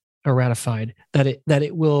passed or ratified, that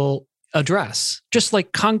it will address? Just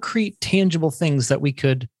like concrete, tangible things that we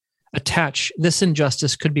could attach. This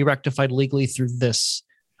injustice could be rectified legally through this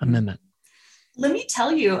amendment. Let me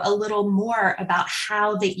tell you a little more about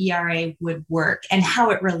how the ERA would work and how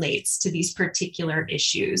it relates to these particular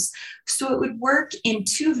issues. So it would work in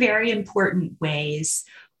two very important ways.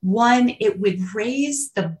 One, it would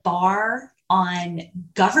raise the bar on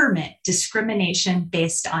government discrimination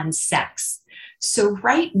based on sex. So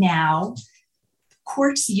right now,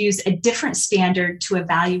 courts use a different standard to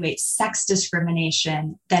evaluate sex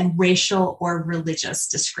discrimination than racial or religious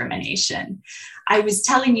discrimination. I was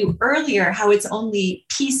telling you earlier how it's only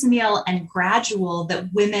piecemeal and gradual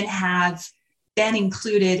that women have been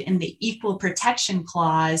included in the Equal Protection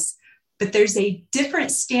Clause, but there's a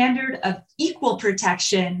different standard of equal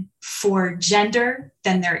protection for gender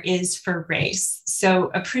than there is for race.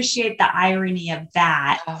 So appreciate the irony of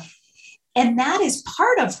that. And that is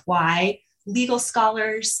part of why legal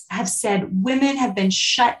scholars have said women have been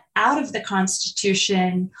shut out of the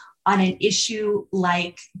Constitution on an issue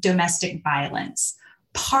like domestic violence.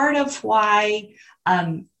 Part of why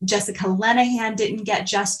Jessica Lenahan didn't get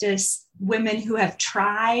justice. Women who have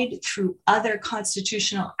tried through other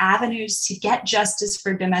constitutional avenues to get justice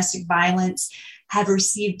for domestic violence have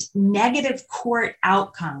received negative court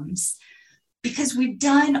outcomes because we've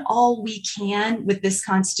done all we can with this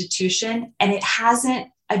Constitution, and it hasn't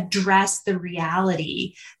addressed the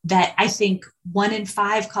reality that I think 1 in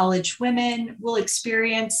 5 college women will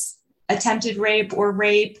experience attempted rape or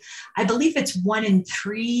rape. I believe it's 1 in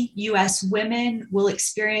 3 US women will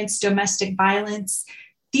experience domestic violence.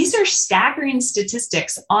 These are staggering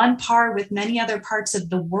statistics on par with many other parts of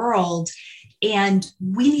the world, and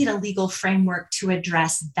we need a legal framework to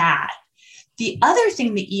address that. The other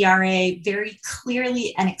thing the ERA very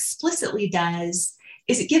clearly and explicitly does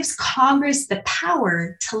is it gives Congress the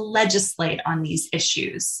power to legislate on these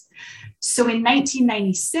issues. So in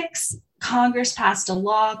 1996, Congress passed a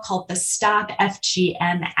law called the Stop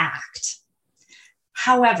FGM Act.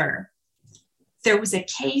 However, there was a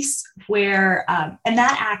case where, and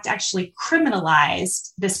that act actually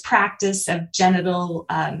criminalized this practice of genital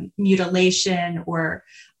mutilation or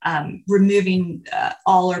removing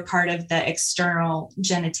all or part of the external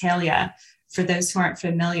genitalia, for those who aren't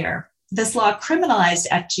familiar. This law criminalized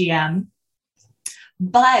FGM,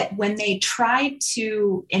 but when they tried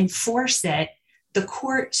to enforce it, the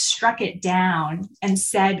court struck it down and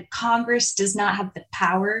said Congress does not have the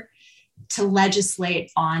power to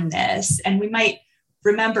legislate on this. And we might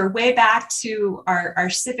remember way back to our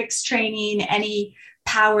civics training, any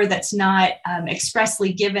power that's not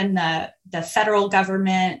expressly given the federal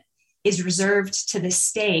government is reserved to the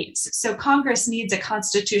states. So Congress needs a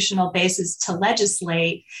constitutional basis to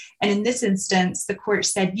legislate. And in this instance, the court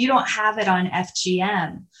said, you don't have it on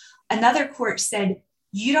FGM. Another court said,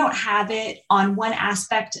 you don't have it on one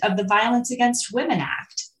aspect of the Violence Against Women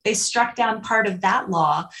Act. They struck down part of that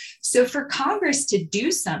law. So for Congress to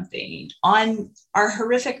do something on our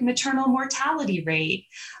horrific maternal mortality rate,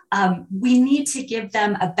 we need to give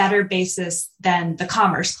them a better basis than the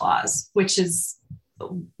Commerce Clause, which is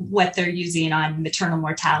what they're using on maternal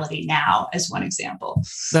mortality now, as one example.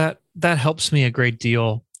 That helps me a great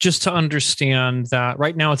deal, just to understand that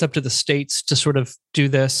right now it's up to the states to sort of do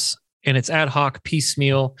this, and it's ad hoc,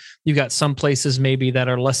 piecemeal. You've got some places maybe that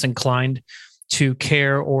are less inclined to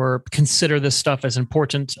care or consider this stuff as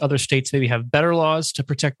important. Other states maybe have better laws to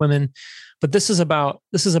protect women. But this is about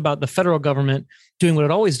the federal government doing what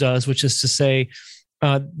it always does, which is to say,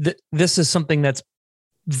 this is something that's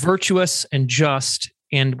virtuous and just,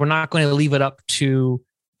 and we're not going to leave it up to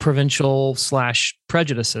provincial /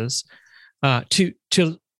 prejudices to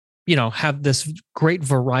have this great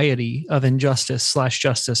variety of injustice /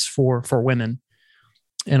 justice for women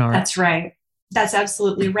in our. That's right. That's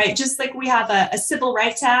absolutely right. Just like we have a Civil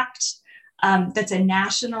Rights Act that's a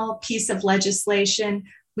national piece of legislation,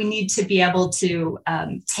 we need to be able to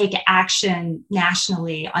take action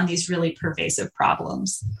nationally on these really pervasive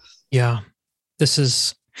problems. Yeah, this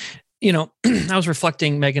is, I was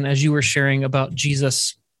reflecting, Megan, as you were sharing about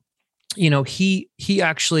Jesus. He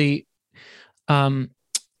actually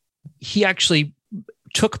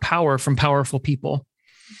took power from powerful people,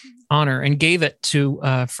 honor, and gave it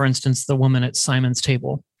to, for instance, the woman at Simon's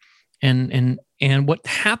table. And what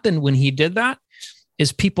happened when he did that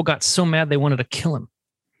is people got so mad they wanted to kill him.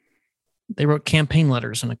 They wrote campaign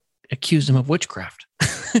letters and accused him of witchcraft.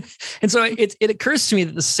 And so it occurs to me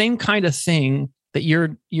that the same kind of thing that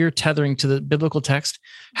you're tethering to the biblical text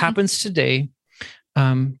happens today,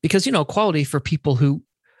 because equality for people who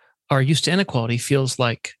are used to inequality feels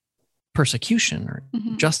like persecution or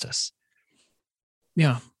justice.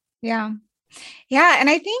 Yeah. Yeah. Yeah. And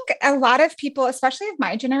I think a lot of people, especially of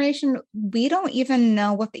my generation, we don't even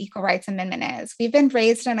know what the Equal Rights Amendment is. We've been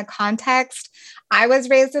raised in a context. I was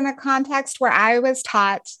raised in a context where I was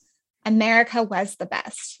taught America was the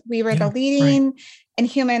best. We were the leading in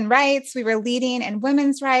human rights. We were leading in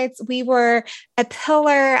women's rights. We were a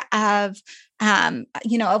pillar of, a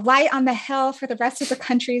light on the hill for the rest of the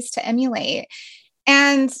countries to emulate.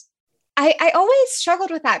 And I always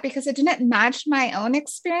struggled with that because it didn't match my own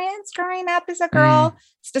experience growing up as a girl,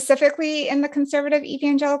 specifically in the conservative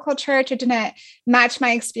evangelical church. It didn't match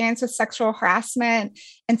my experience with sexual harassment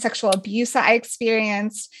and sexual abuse that I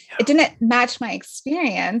experienced. Yeah. It didn't match my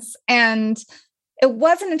experience. And it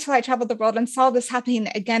wasn't until I traveled the world and saw this happening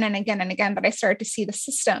again and again and again that I started to see the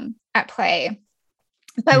system at play.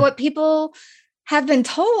 But what people have been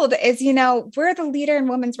told is, we're the leader in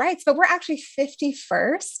women's rights, but we're actually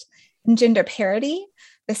 51st in gender parity.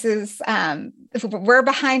 This is, we're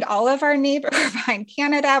behind all of our neighbors. We're behind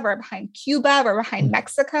Canada. We're behind Cuba. We're behind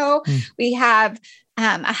Mexico. We have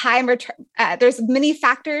a high there's many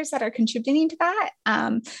factors that are contributing to that.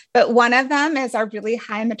 But one of them is our really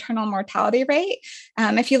high maternal mortality rate.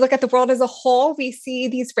 If you look at the world as a whole, we see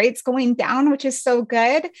these rates going down, which is so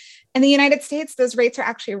good. In the United States, those rates are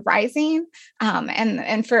actually rising.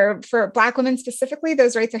 And for Black women specifically,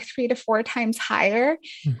 those rates are 3 to 4 times higher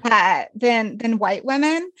than white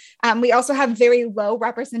women. We also have very low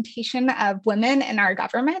representation of women in our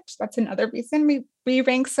government. That's another reason we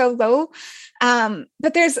rank so low.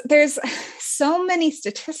 But there's so many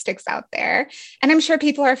statistics out there, and I'm sure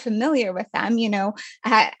people are familiar with them.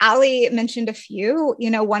 Ali mentioned a few.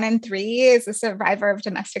 1 in 3 is a survivor of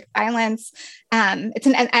domestic violence. It's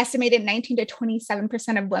an estimated 19 to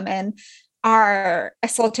 27% of women are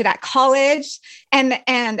assaulted at college, and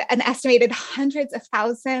an estimated hundreds of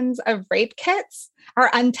thousands of rape kits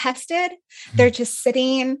are untested. They're just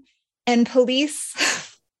sitting in police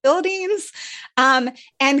buildings.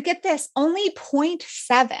 And get this, only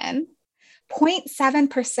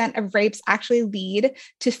 0.7% of rapes actually lead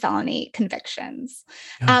to felony convictions.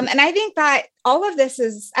 Yeah. And I think that all of this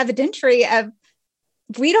is evidentiary of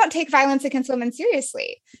we don't take violence against women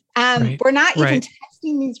seriously. We're not even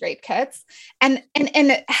testing these rape kits. And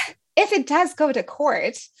if it does go to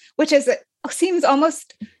court, which seems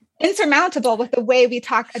almost insurmountable with the way we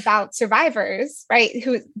talk about survivors, right?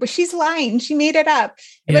 She's lying. She made it up.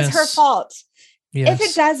 It was her fault. Yes. If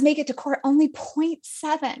it does make it to court, only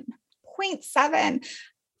 0.7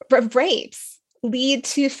 rapes lead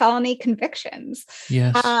to felony convictions.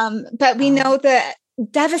 Yes. But we know the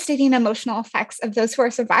devastating emotional effects of those who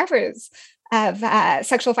are survivors of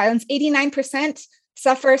sexual violence. 89%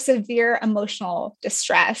 suffer severe emotional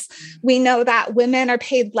distress. We know that women are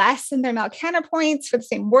paid less than their male counterparts for the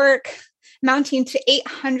same work, amounting to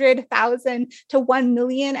 $800,000 to $1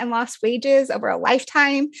 million in lost wages over a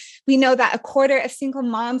lifetime. We know that a quarter of single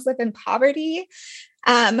moms live in poverty.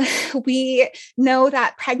 We know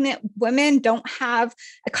that pregnant women don't have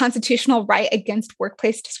a constitutional right against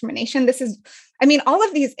workplace discrimination. All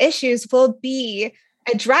of these issues will be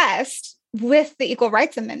addressed with the Equal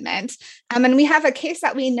Rights Amendment. And we have a case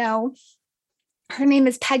that we know. Her name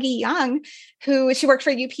is Peggy Young, she worked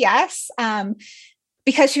for UPS.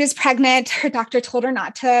 Because she was pregnant, her doctor told her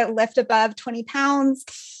not to lift above 20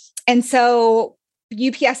 pounds. And so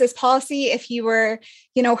UPS's policy, if you were,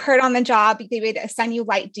 hurt on the job, they would assign you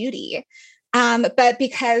light duty. But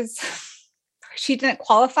because she didn't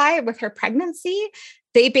qualify with her pregnancy,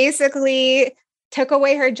 they basically took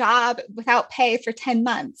away her job without pay for 10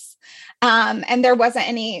 months. And there wasn't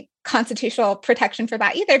any constitutional protection for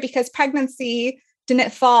that either, because pregnancy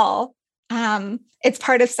didn't fall. It's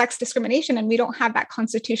part of sex discrimination, and we don't have that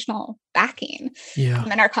constitutional backing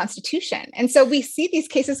in our Constitution. And so we see these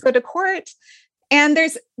cases go to court, and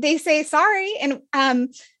they say sorry. And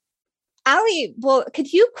Ali,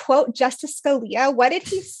 could you quote Justice Scalia? What did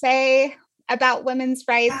he say about women's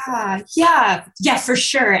rights? Yeah, for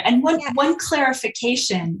sure. And one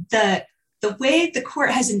clarification: the way the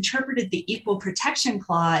court has interpreted the Equal Protection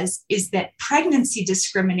Clause is that pregnancy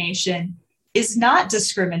discrimination is not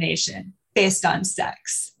discrimination based on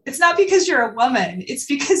sex. It's not because you're a woman, it's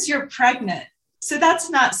because you're pregnant. So that's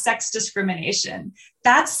not sex discrimination.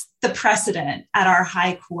 That's the precedent at our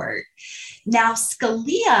high court. Now,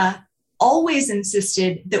 Scalia always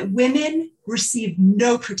insisted that women receive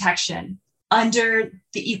no protection under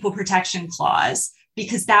the Equal Protection Clause,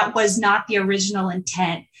 because that was not the original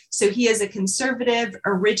intent. So he is a conservative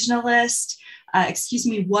originalist, and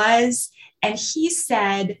he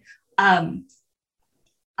said, I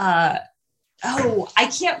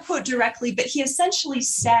can't quote directly, but he essentially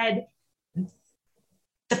said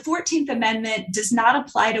the 14th Amendment does not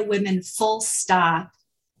apply to women, full stop.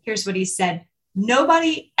 Here's what he said: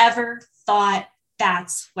 nobody ever thought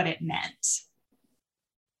that's what it meant.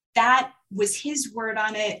 That was his word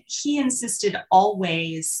on it. He insisted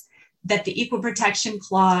always that the Equal Protection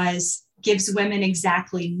Clause gives women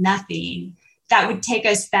exactly nothing. That would take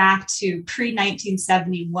us back to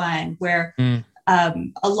pre-1971, where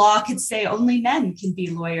a law could say only men can be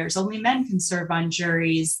lawyers, only men can serve on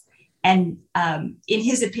juries. And in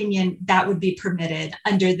his opinion, that would be permitted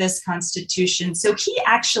under this Constitution. So he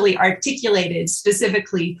actually articulated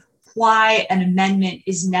specifically why an amendment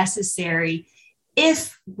is necessary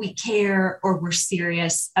if we care or we're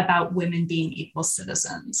serious about women being equal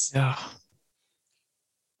citizens. Yeah.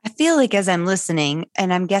 I feel like as I'm listening,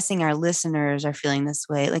 and I'm guessing our listeners are feeling this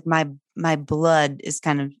way, like my blood is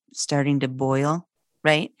kind of starting to boil,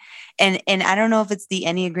 right? And I don't know if it's the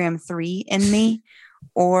Enneagram 3 in me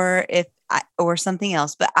or something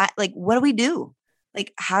else, but what do we do?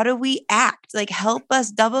 Like, how do we act? Like, help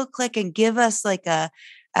us double click and give us like a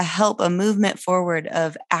movement forward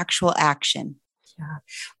of actual action. Yeah.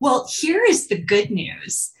 Well, here is the good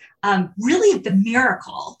news. Really, the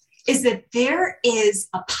miracle is that there is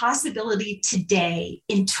a possibility today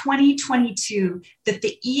in 2022 that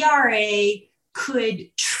the ERA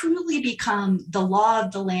could truly become the law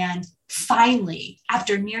of the land finally,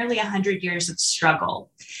 after nearly 100 years of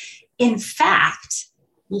struggle. In fact,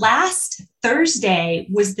 last Thursday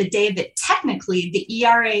was the day that technically the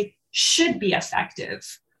ERA should be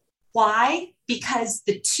effective. Why? Because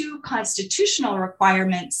the two constitutional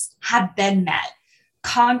requirements have been met.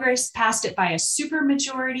 Congress passed it by a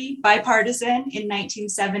supermajority, bipartisan, in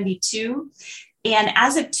 1972. And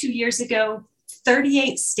as of 2 years ago,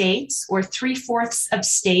 38 states, or 3/4 of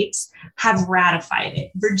states, have ratified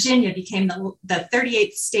it. Virginia became the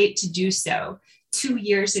 38th state to do so 2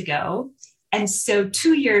 years ago. And so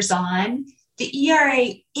 2 years on, the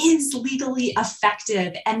ERA is legally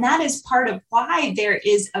effective. And that is part of why there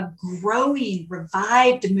is a growing,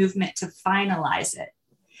 revived movement to finalize it.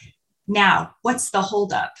 Now, what's the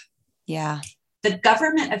holdup? Yeah. The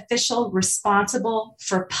government official responsible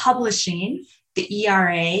for publishing the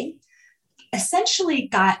ERA essentially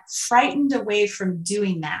got frightened away from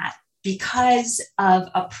doing that because of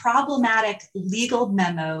a problematic legal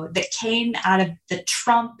memo that came out of the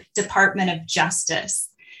Trump Department of Justice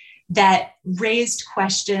that raised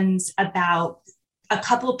questions about a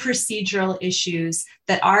couple procedural issues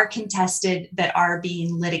that are contested, that are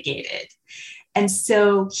being litigated. And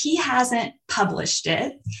so he hasn't published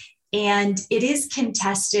it, and it is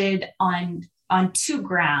contested on two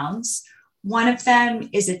grounds. One of them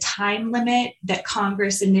is a time limit that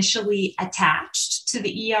Congress initially attached to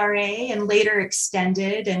the ERA and later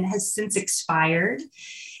extended and has since expired.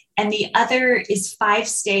 And the other is 5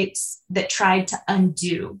 states that tried to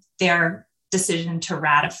undo their decision to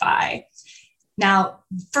ratify. Now,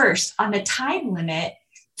 first, on the time limit,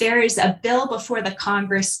 there is a bill before the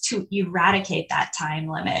Congress to eradicate that time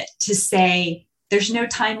limit, to say there's no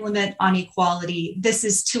time limit on equality. This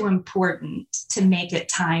is too important to make it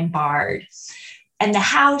time barred. And the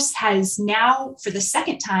House has now, for the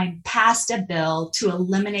second time, passed a bill to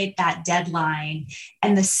eliminate that deadline.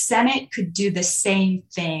 And the Senate could do the same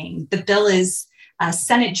thing. The bill is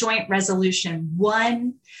Senate Joint Resolution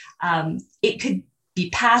 1. It could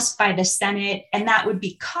be passed by the Senate, and that would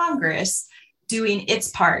be Congress doing its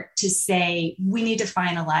part to say, we need to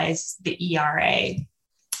finalize the ERA.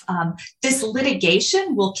 This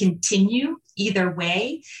litigation will continue either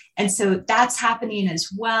way. And so that's happening as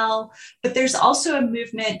well. But there's also a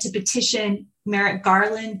movement to petition Merrick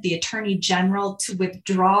Garland, the Attorney General, to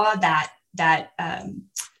withdraw that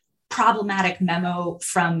problematic memo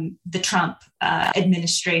from the Trump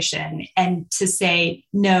administration and to say,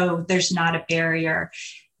 no, there's not a barrier.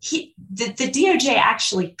 The DOJ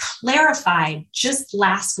actually clarified just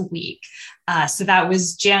last week. So that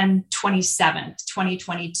was Jan 27th,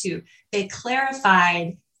 2022. They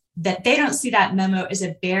clarified that they don't see that memo as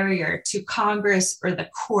a barrier to Congress or the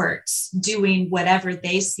courts doing whatever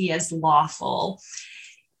they see as lawful.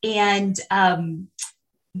 And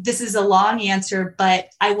this is a long answer, but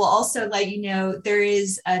I will also let you know there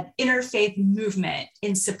is an interfaith movement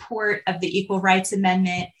in support of the Equal Rights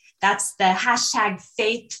Amendment. That's the hashtag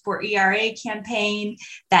Faith for ERA campaign,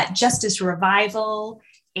 that Justice Revival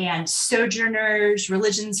and Sojourners,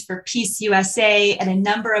 Religions for Peace USA, and a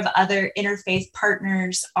number of other interfaith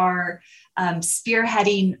partners are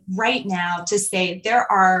spearheading right now to say there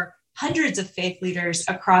are hundreds of faith leaders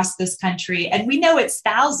across this country, and we know it's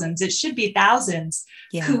thousands, it should be thousands,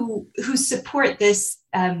 who support this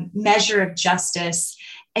measure of justice.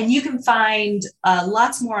 And you can find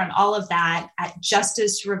lots more on all of that at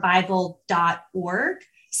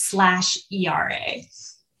justicerevival.org/ERA.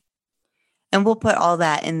 And we'll put all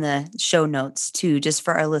that in the show notes too, just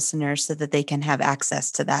for our listeners so that they can have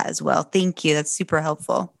access to that as well. Thank you. That's super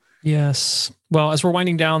helpful. Yes. Well, as we're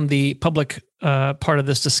winding down the public part of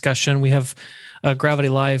this discussion, we have a Gravity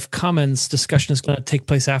Live Commons discussion is going to take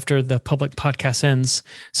place after the public podcast ends.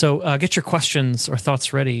 So get your questions or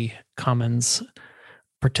thoughts ready, Commons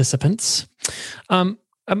participants.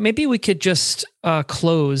 Maybe we could just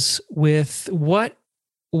close with what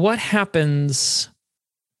happens.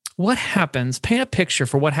 What happens? Paint a picture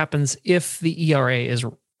for what happens if the ERA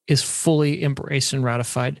is fully embraced and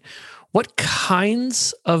ratified. What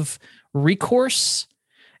kinds of recourse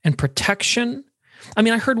and protection? I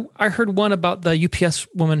mean, I heard one about the UPS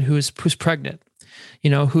woman who's pregnant,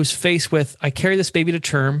 who's faced with, I carry this baby to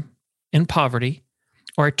term in poverty,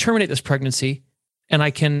 or I terminate this pregnancy and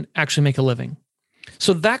I can actually make a living.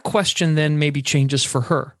 So that question then maybe changes for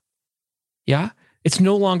her. Yeah. It's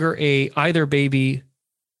no longer a either baby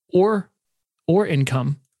or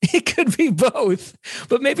income. It could be both,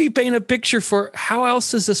 but maybe paint a picture for how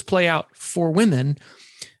else does this play out for women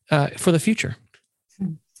for the future?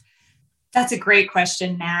 That's a great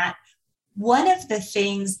question, Matt. One of the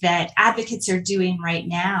things that advocates are doing right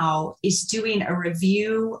now is doing a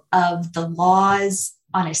review of the laws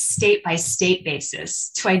on a state-by-state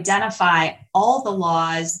basis to identify all the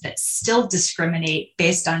laws that still discriminate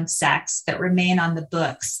based on sex that remain on the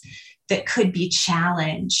books that could be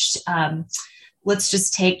challenged. Let's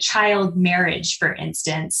just take child marriage, for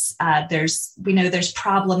instance. We know there's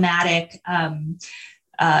problematic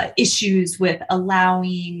issues with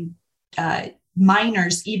allowing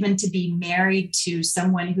minors even to be married to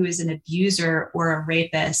someone who is an abuser or a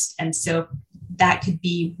rapist. And so that could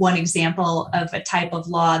be one example of a type of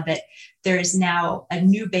law that there is now a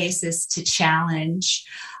new basis to challenge.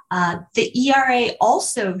 The ERA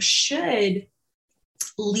also should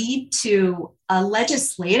lead to a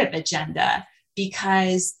legislative agenda,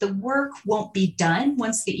 because the work won't be done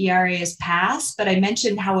once the ERA is passed, but I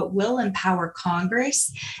mentioned how it will empower Congress.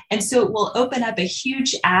 And so it will open up a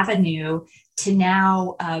huge avenue to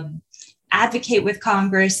now advocate with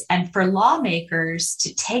Congress and for lawmakers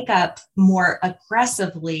to take up more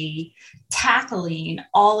aggressively tackling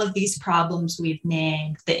all of these problems we've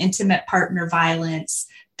named: the intimate partner violence,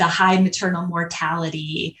 the high maternal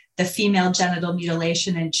mortality, the female genital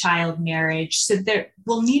mutilation and child marriage. So there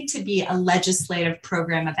will need to be a legislative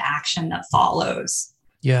program of action that follows.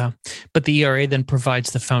 Yeah. But the ERA then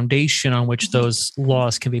provides the foundation on which those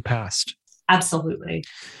laws can be passed. Absolutely.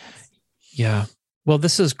 Yeah. Well,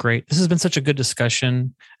 this is great. This has been such a good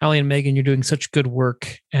discussion. Allie and Megan, you're doing such good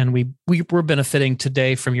work, and we're benefiting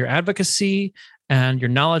today from your advocacy and your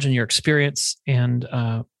knowledge and your experience. And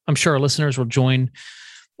I'm sure our listeners will join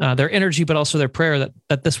their energy, but also their prayer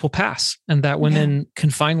that this will pass and that women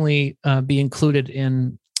can finally be included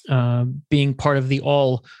in being part of the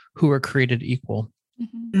all who are created equal.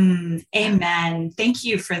 Amen. Thank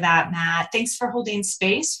you for that, Matt. Thanks for holding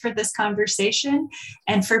space for this conversation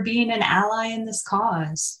and for being an ally in this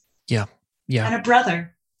cause. Yeah. and a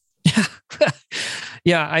brother.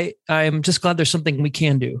 Yeah, I'm just glad there's something we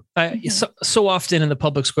can do. So often in the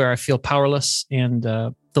public square, I feel powerless, and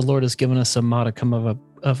the Lord has given us a modicum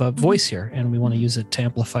of a voice here, and we want to use it to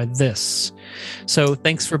amplify this. So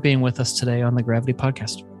thanks for being with us today on the Gravity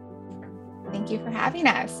Podcast. Thank you for having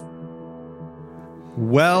us.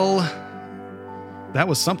 Well, that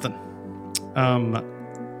was something. I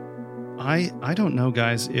don't know,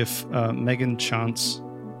 guys, if Megan Chance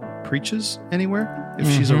preaches anywhere, if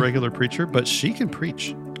she's a regular preacher, but she can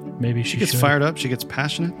preach. Maybe she gets fired up. She gets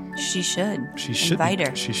passionate. She should. She should. Invite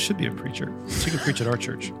her. She should be a preacher. She can preach at our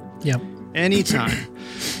church. Yeah. Anytime.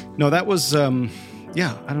 No, that was, I don't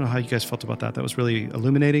know how you guys felt about that. That was really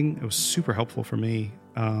illuminating. It was super helpful for me.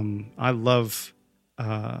 I love,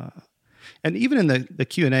 and even in the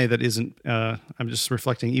Q&A that isn't, I'm just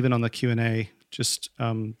reflecting even on the Q&A, just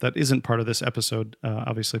that isn't part of this episode,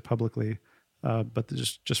 obviously publicly, but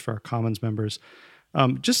just for our Commons members.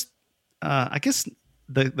 I guess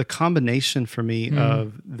the combination for me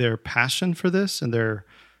of their passion for this and their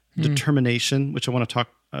determination, which I want to talk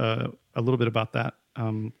a little bit about that,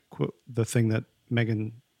 the thing that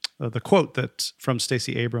Megan, the quote that from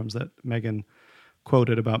Stacey Abrams that Megan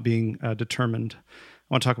quoted about being determined.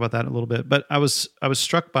 I want to talk about that a little bit, but I was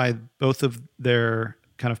struck by both of their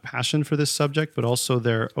kind of passion for this subject, but also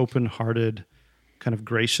their open-hearted kind of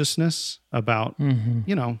graciousness about,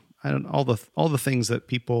 all the things that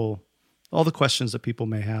people, all the questions that people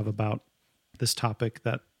may have about this topic.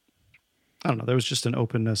 That, I don't know, there was just an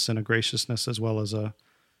openness and a graciousness as well as a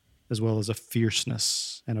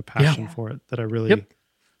fierceness and a passion for it that I really,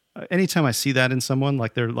 anytime I see that in someone,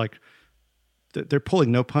 they're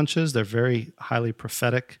pulling no punches. They're very highly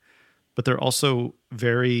prophetic, but they're also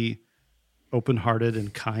very open-hearted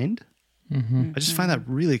and kind. I just find that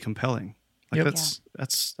really compelling. That's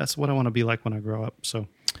what I want to be like when I grow up. So,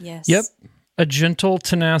 a gentle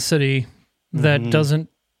tenacity that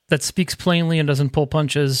speaks plainly and doesn't pull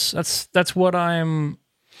punches. That's what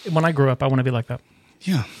when I grow up, I want to be like that.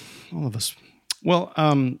 Yeah, all of us. Well,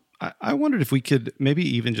 I wondered if we could maybe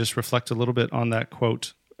even just reflect a little bit on that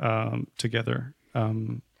quote together.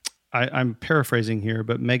 I'm paraphrasing here,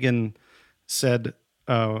 but Megan said,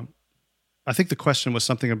 I think the question was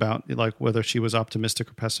something about like whether she was optimistic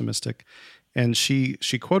or pessimistic. And she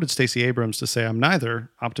quoted Stacey Abrams to say, "I'm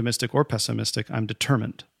neither optimistic or pessimistic. I'm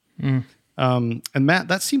determined." And Matt,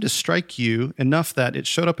 that seemed to strike you enough that it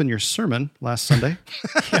showed up in your sermon last Sunday.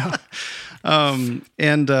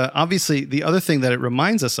 And obviously, the other thing that it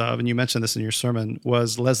reminds us of, and you mentioned this in your sermon,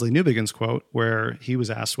 was Leslie Newbigin's quote, where he was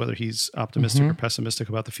asked whether he's optimistic or pessimistic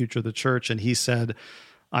about the future of the church, and he said,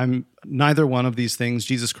 "I'm neither one of these things.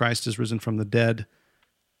 Jesus Christ is risen from the dead,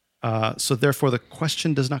 so therefore the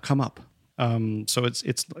question does not come up." So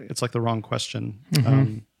it's like the wrong question.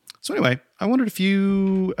 So anyway, I wondered if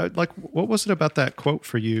you what was it about that quote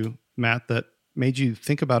for you, Matt, that made you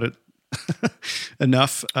think about it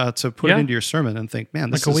enough to put it into your sermon and think, man,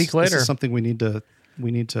 this is something we need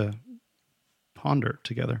to ponder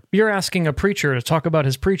together. You're asking a preacher to talk about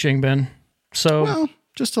his preaching, Ben. So well,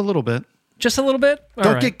 just a little bit. Just a little bit?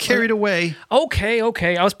 Don't get carried away. Okay.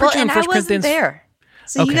 I was preaching on 1 Corinthians. There.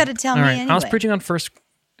 So you got to tell me anyway. I was preaching on 1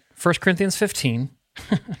 Corinthians 15.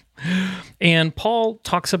 And Paul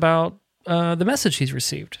talks about the message he's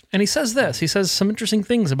received. And he says this. He says some interesting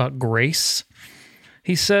things about grace.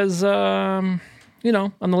 He says, I'm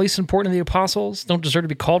the least important of the apostles. Don't deserve to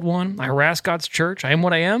be called one. I harass God's church. I am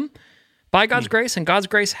what I am by God's grace, and God's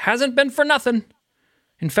grace hasn't been for nothing.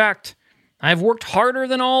 In fact, I've worked harder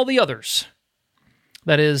than all the others.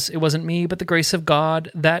 That is, it wasn't me, but the grace of God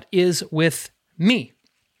that is with me.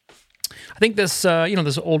 I think this,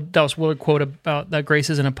 this old Dallas Willard quote about that grace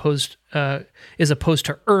is opposed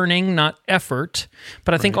to earning, not effort.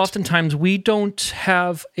 But I think oftentimes we don't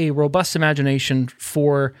have a robust imagination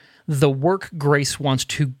for the work grace wants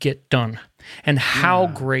to get done and how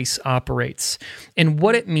grace operates and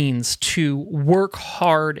what it means to work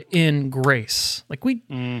hard in grace. Like we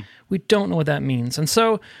don't know what that means. And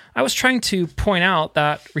so I was trying to point out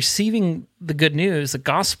that receiving the good news, the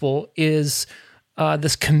gospel, is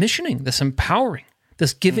this commissioning, this empowering,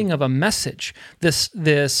 this giving of a message, this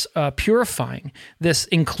purifying, this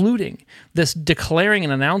including, this declaring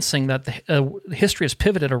and announcing that the history is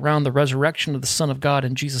pivoted around the resurrection of the Son of God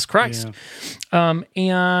in Jesus Christ. Yeah.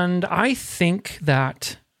 And I think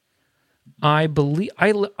that I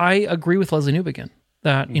agree with Leslie Newbigin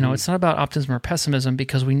that it's not about optimism or pessimism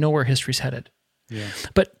because we know where history's headed. Yeah.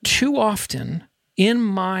 But too often in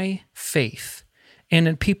my faith, and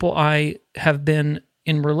in people I have been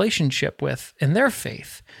in relationship with in their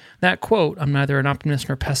faith, that quote, "I'm neither an optimist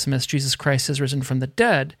nor pessimist, Jesus Christ is risen from the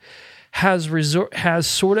dead," has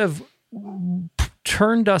sort of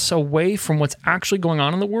turned us away from what's actually going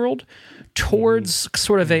on in the world towards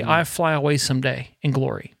sort of I fly away someday in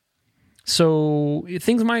glory. So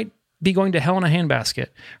things might be going to hell in a handbasket,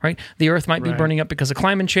 right? The earth might be burning up because of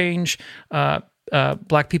climate change.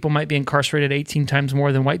 Black people might be incarcerated 18 times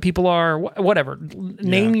more than white people are. Whatever.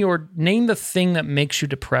 Name the thing that makes you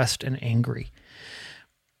depressed and angry.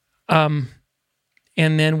 And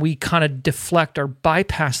then we kind of deflect or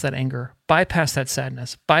bypass that anger, bypass that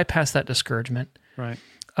sadness, bypass that discouragement,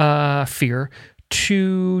 fear,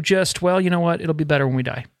 to just, well, you know what? It'll be better when we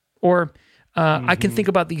die. Or I can think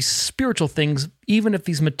about these spiritual things, even if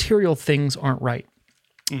these material things aren't right.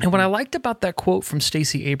 And what I liked about that quote from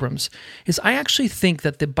Stacey Abrams is I actually think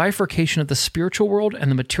that the bifurcation of the spiritual world and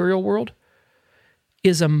the material world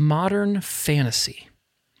is a modern fantasy.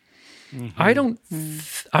 I don't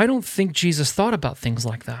think Jesus thought about things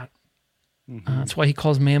like that. That's why he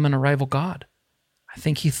calls mammon a rival god. I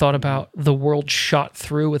think he thought about the world shot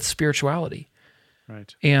through with spirituality.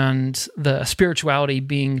 Right. And the spirituality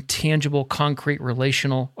being tangible, concrete,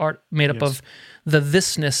 relational, art made up of the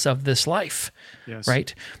thisness of this life,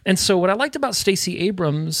 right? And so what I liked about Stacey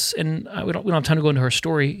Abrams, and we don't have time to go into her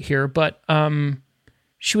story here, but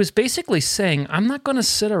she was basically saying, I'm not going to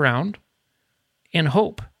sit around and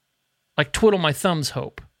hope, like twiddle my thumbs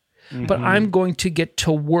hope, but I'm going to get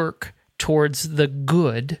to work towards the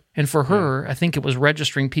good. And for her, I think it was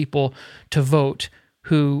registering people to vote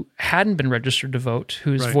who hadn't been registered to vote,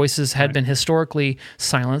 whose voices had been historically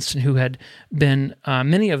silenced, and who had been,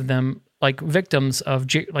 many of them, like victims of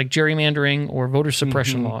gerrymandering or voter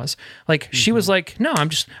suppression laws. Like she was like, no, I'm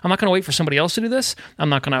not going to wait for somebody else to do this. I'm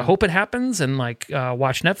not going to hope it happens and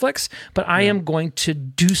watch Netflix, but I am going to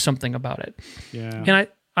do something about it. Yeah. And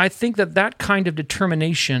I think that kind of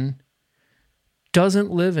determination doesn't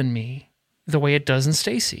live in me the way it does in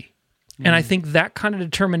Stacey. And I think that kind of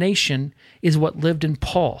determination is what lived in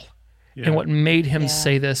Paul and what made him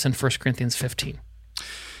say this in 1 Corinthians 15.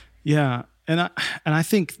 Yeah. And I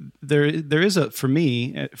think there is for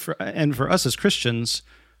me, and for us as Christians,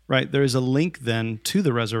 right, there is a link then to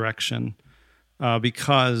the resurrection,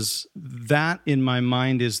 because that in my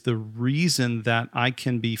mind is the reason that I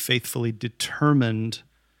can be faithfully determined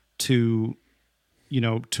to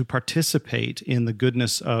participate in the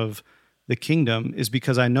goodness of the kingdom, is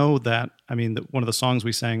because I know that, one of the songs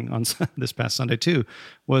we sang on this past Sunday too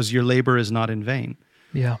was "Your labor is not in vain."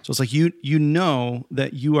 Yeah. So it's like you know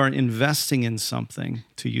that you are investing in something,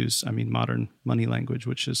 to use modern money language,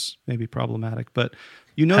 which is maybe problematic, but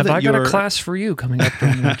you know that you're... Have I got a class for you coming up?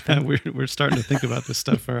 We're starting to think about this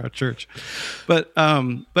stuff for our church, but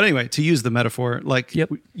anyway, to use the metaphor,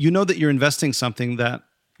 you know that you're investing something that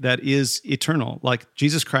is eternal, like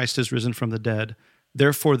Jesus Christ has risen from the dead.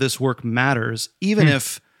 Therefore, this work matters, even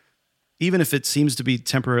if it seems to be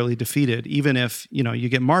temporarily defeated, even if you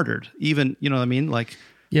get martyred, even what I mean.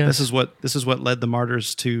 This is what led the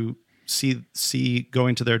martyrs to see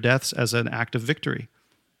going to their deaths as an act of victory.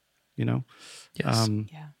 Yes.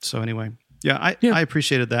 So anyway, I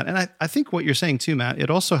appreciated that, and I think what you're saying too, Matt. It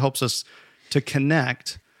also helps us to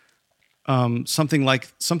connect something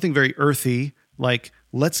very earthy, like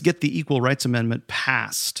let's get the Equal Rights Amendment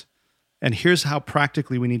passed. And here's how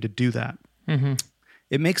practically we need to do that.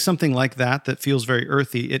 It makes something like that feels very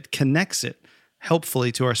earthy. It connects it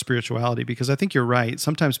helpfully to our spirituality, because I think you're right.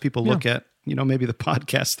 Sometimes people look at, maybe the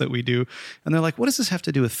podcasts that we do, and they're like, what does this have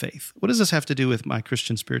to do with faith? What does this have to do with my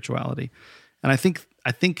Christian spirituality? And I think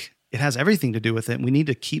it has everything to do with it. And we need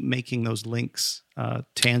to keep making those links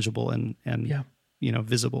tangible and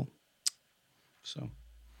visible. So,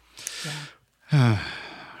 all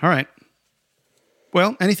right.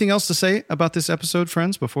 Well, anything else to say about this episode,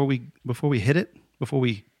 friends, before we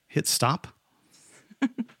hit stop?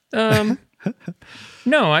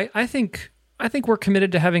 No, I think we're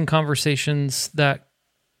committed to having conversations that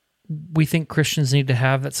we think Christians need to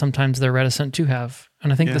have that sometimes they're reticent to have.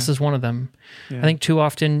 And I think this is one of them. Yeah. I think too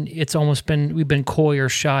often we've been coy or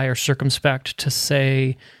shy or circumspect to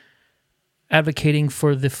say advocating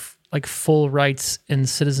for the full rights and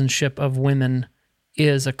citizenship of women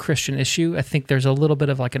is a Christian issue. I think there's a little bit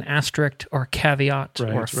of an asterisk or a caveat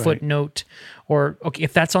or a footnote, or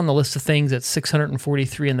if that's on the list of things, it's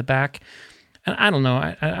 643 in the back. And I don't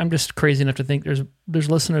know. I'm just crazy enough to think there's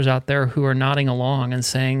listeners out there who are nodding along and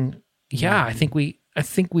saying, I think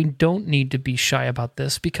we don't need to be shy about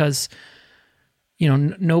this, because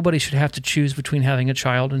nobody should have to choose between having a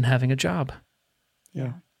child and having a job.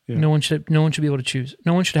 Yeah. No one should be able to choose.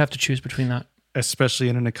 No one should have to choose between that. Especially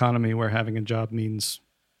in an economy where having a job means,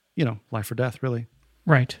 life or death, really.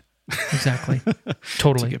 Right. Exactly.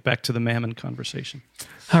 Totally. To get back to the mammon conversation.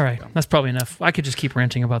 All right. That's probably enough. I could just keep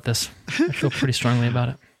ranting about this. I feel pretty strongly about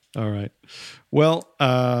it. All right. Well,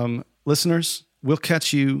 listeners, we'll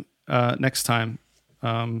catch you next time.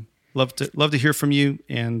 Love to hear from you,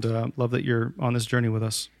 and love that you're on this journey with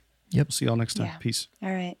us. Yep. We'll see y'all next time. Yeah. Peace.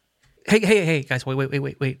 All right. Hey, guys,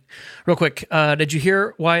 wait. Real quick. Did you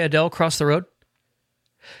hear why Adele crossed the road?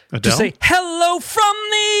 Adele? To say hello from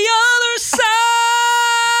the other side.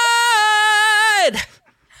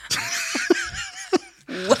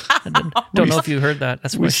 Wow. I don't know if you heard that.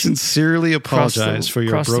 That's We why sincerely apologize for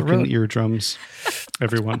your cross the broken road. eardrums,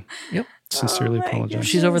 everyone. Yep. Sincerely Oh my apologize. goodness.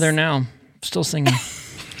 She's over there now, still singing.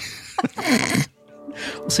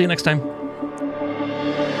 We'll see you next time.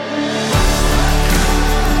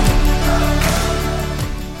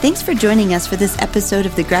 Thanks for joining us for this episode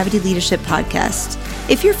of the Gravity Leadership Podcast.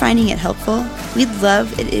 If you're finding it helpful, we'd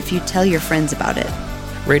love it if you tell your friends about it.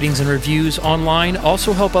 Ratings and reviews online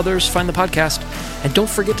also help others find the podcast. And don't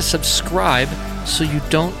forget to subscribe so you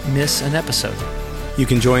don't miss an episode. You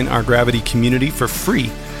can join our Gravity community for free.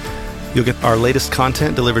 You'll get our latest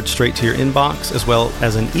content delivered straight to your inbox, as well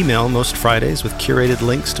as an email most Fridays with curated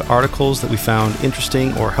links to articles that we found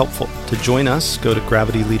interesting or helpful. To join us, go to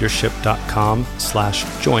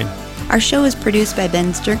gravityleadership.com/join. Our show is produced by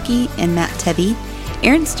Ben Sturkey and Matt Tebby.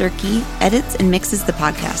 Aaron Sturkey edits and mixes the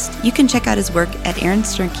podcast. You can check out his work at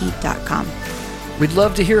aaronsturkey.com. We'd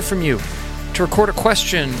love to hear from you. To record a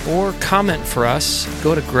question or comment for us,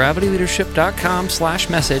 go to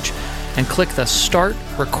gravityleadership.com/message and click the Start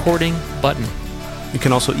Recording button. You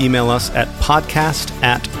can also email us at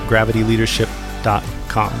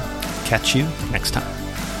podcast@gravityleadership.com. Catch you next time.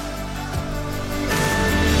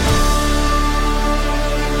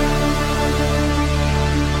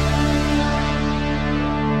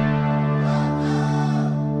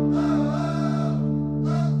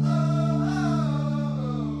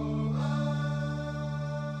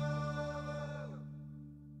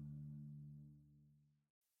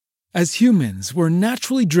 As humans, we're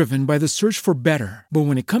naturally driven by the search for better. But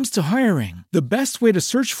when it comes to hiring, the best way to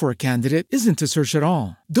search for a candidate isn't to search at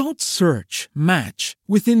all. Don't search, match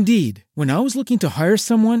with Indeed. When I was looking to hire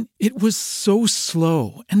someone, it was so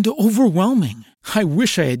slow and overwhelming. I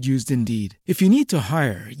wish I had used Indeed. If you need to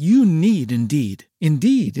hire, you need Indeed.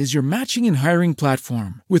 Indeed is your matching and hiring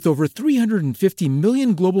platform with over 350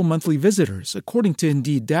 million global monthly visitors, according to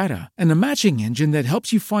Indeed data, and a matching engine that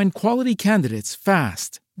helps you find quality candidates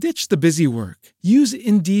fast. Ditch the busy work. Use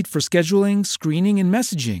Indeed for scheduling, screening, and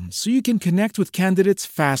messaging so you can connect with candidates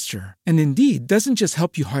faster. And Indeed doesn't just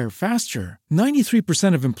help you hire faster.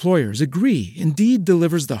 93% of employers agree Indeed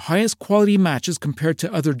delivers the highest quality matches compared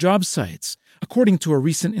to other job sites, according to a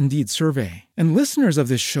recent Indeed survey. And listeners of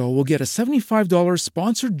this show will get a $75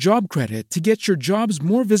 sponsored job credit to get your jobs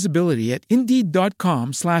more visibility at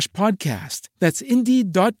Indeed.com/podcast. That's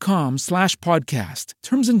Indeed.com/podcast.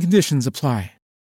 Terms and conditions apply.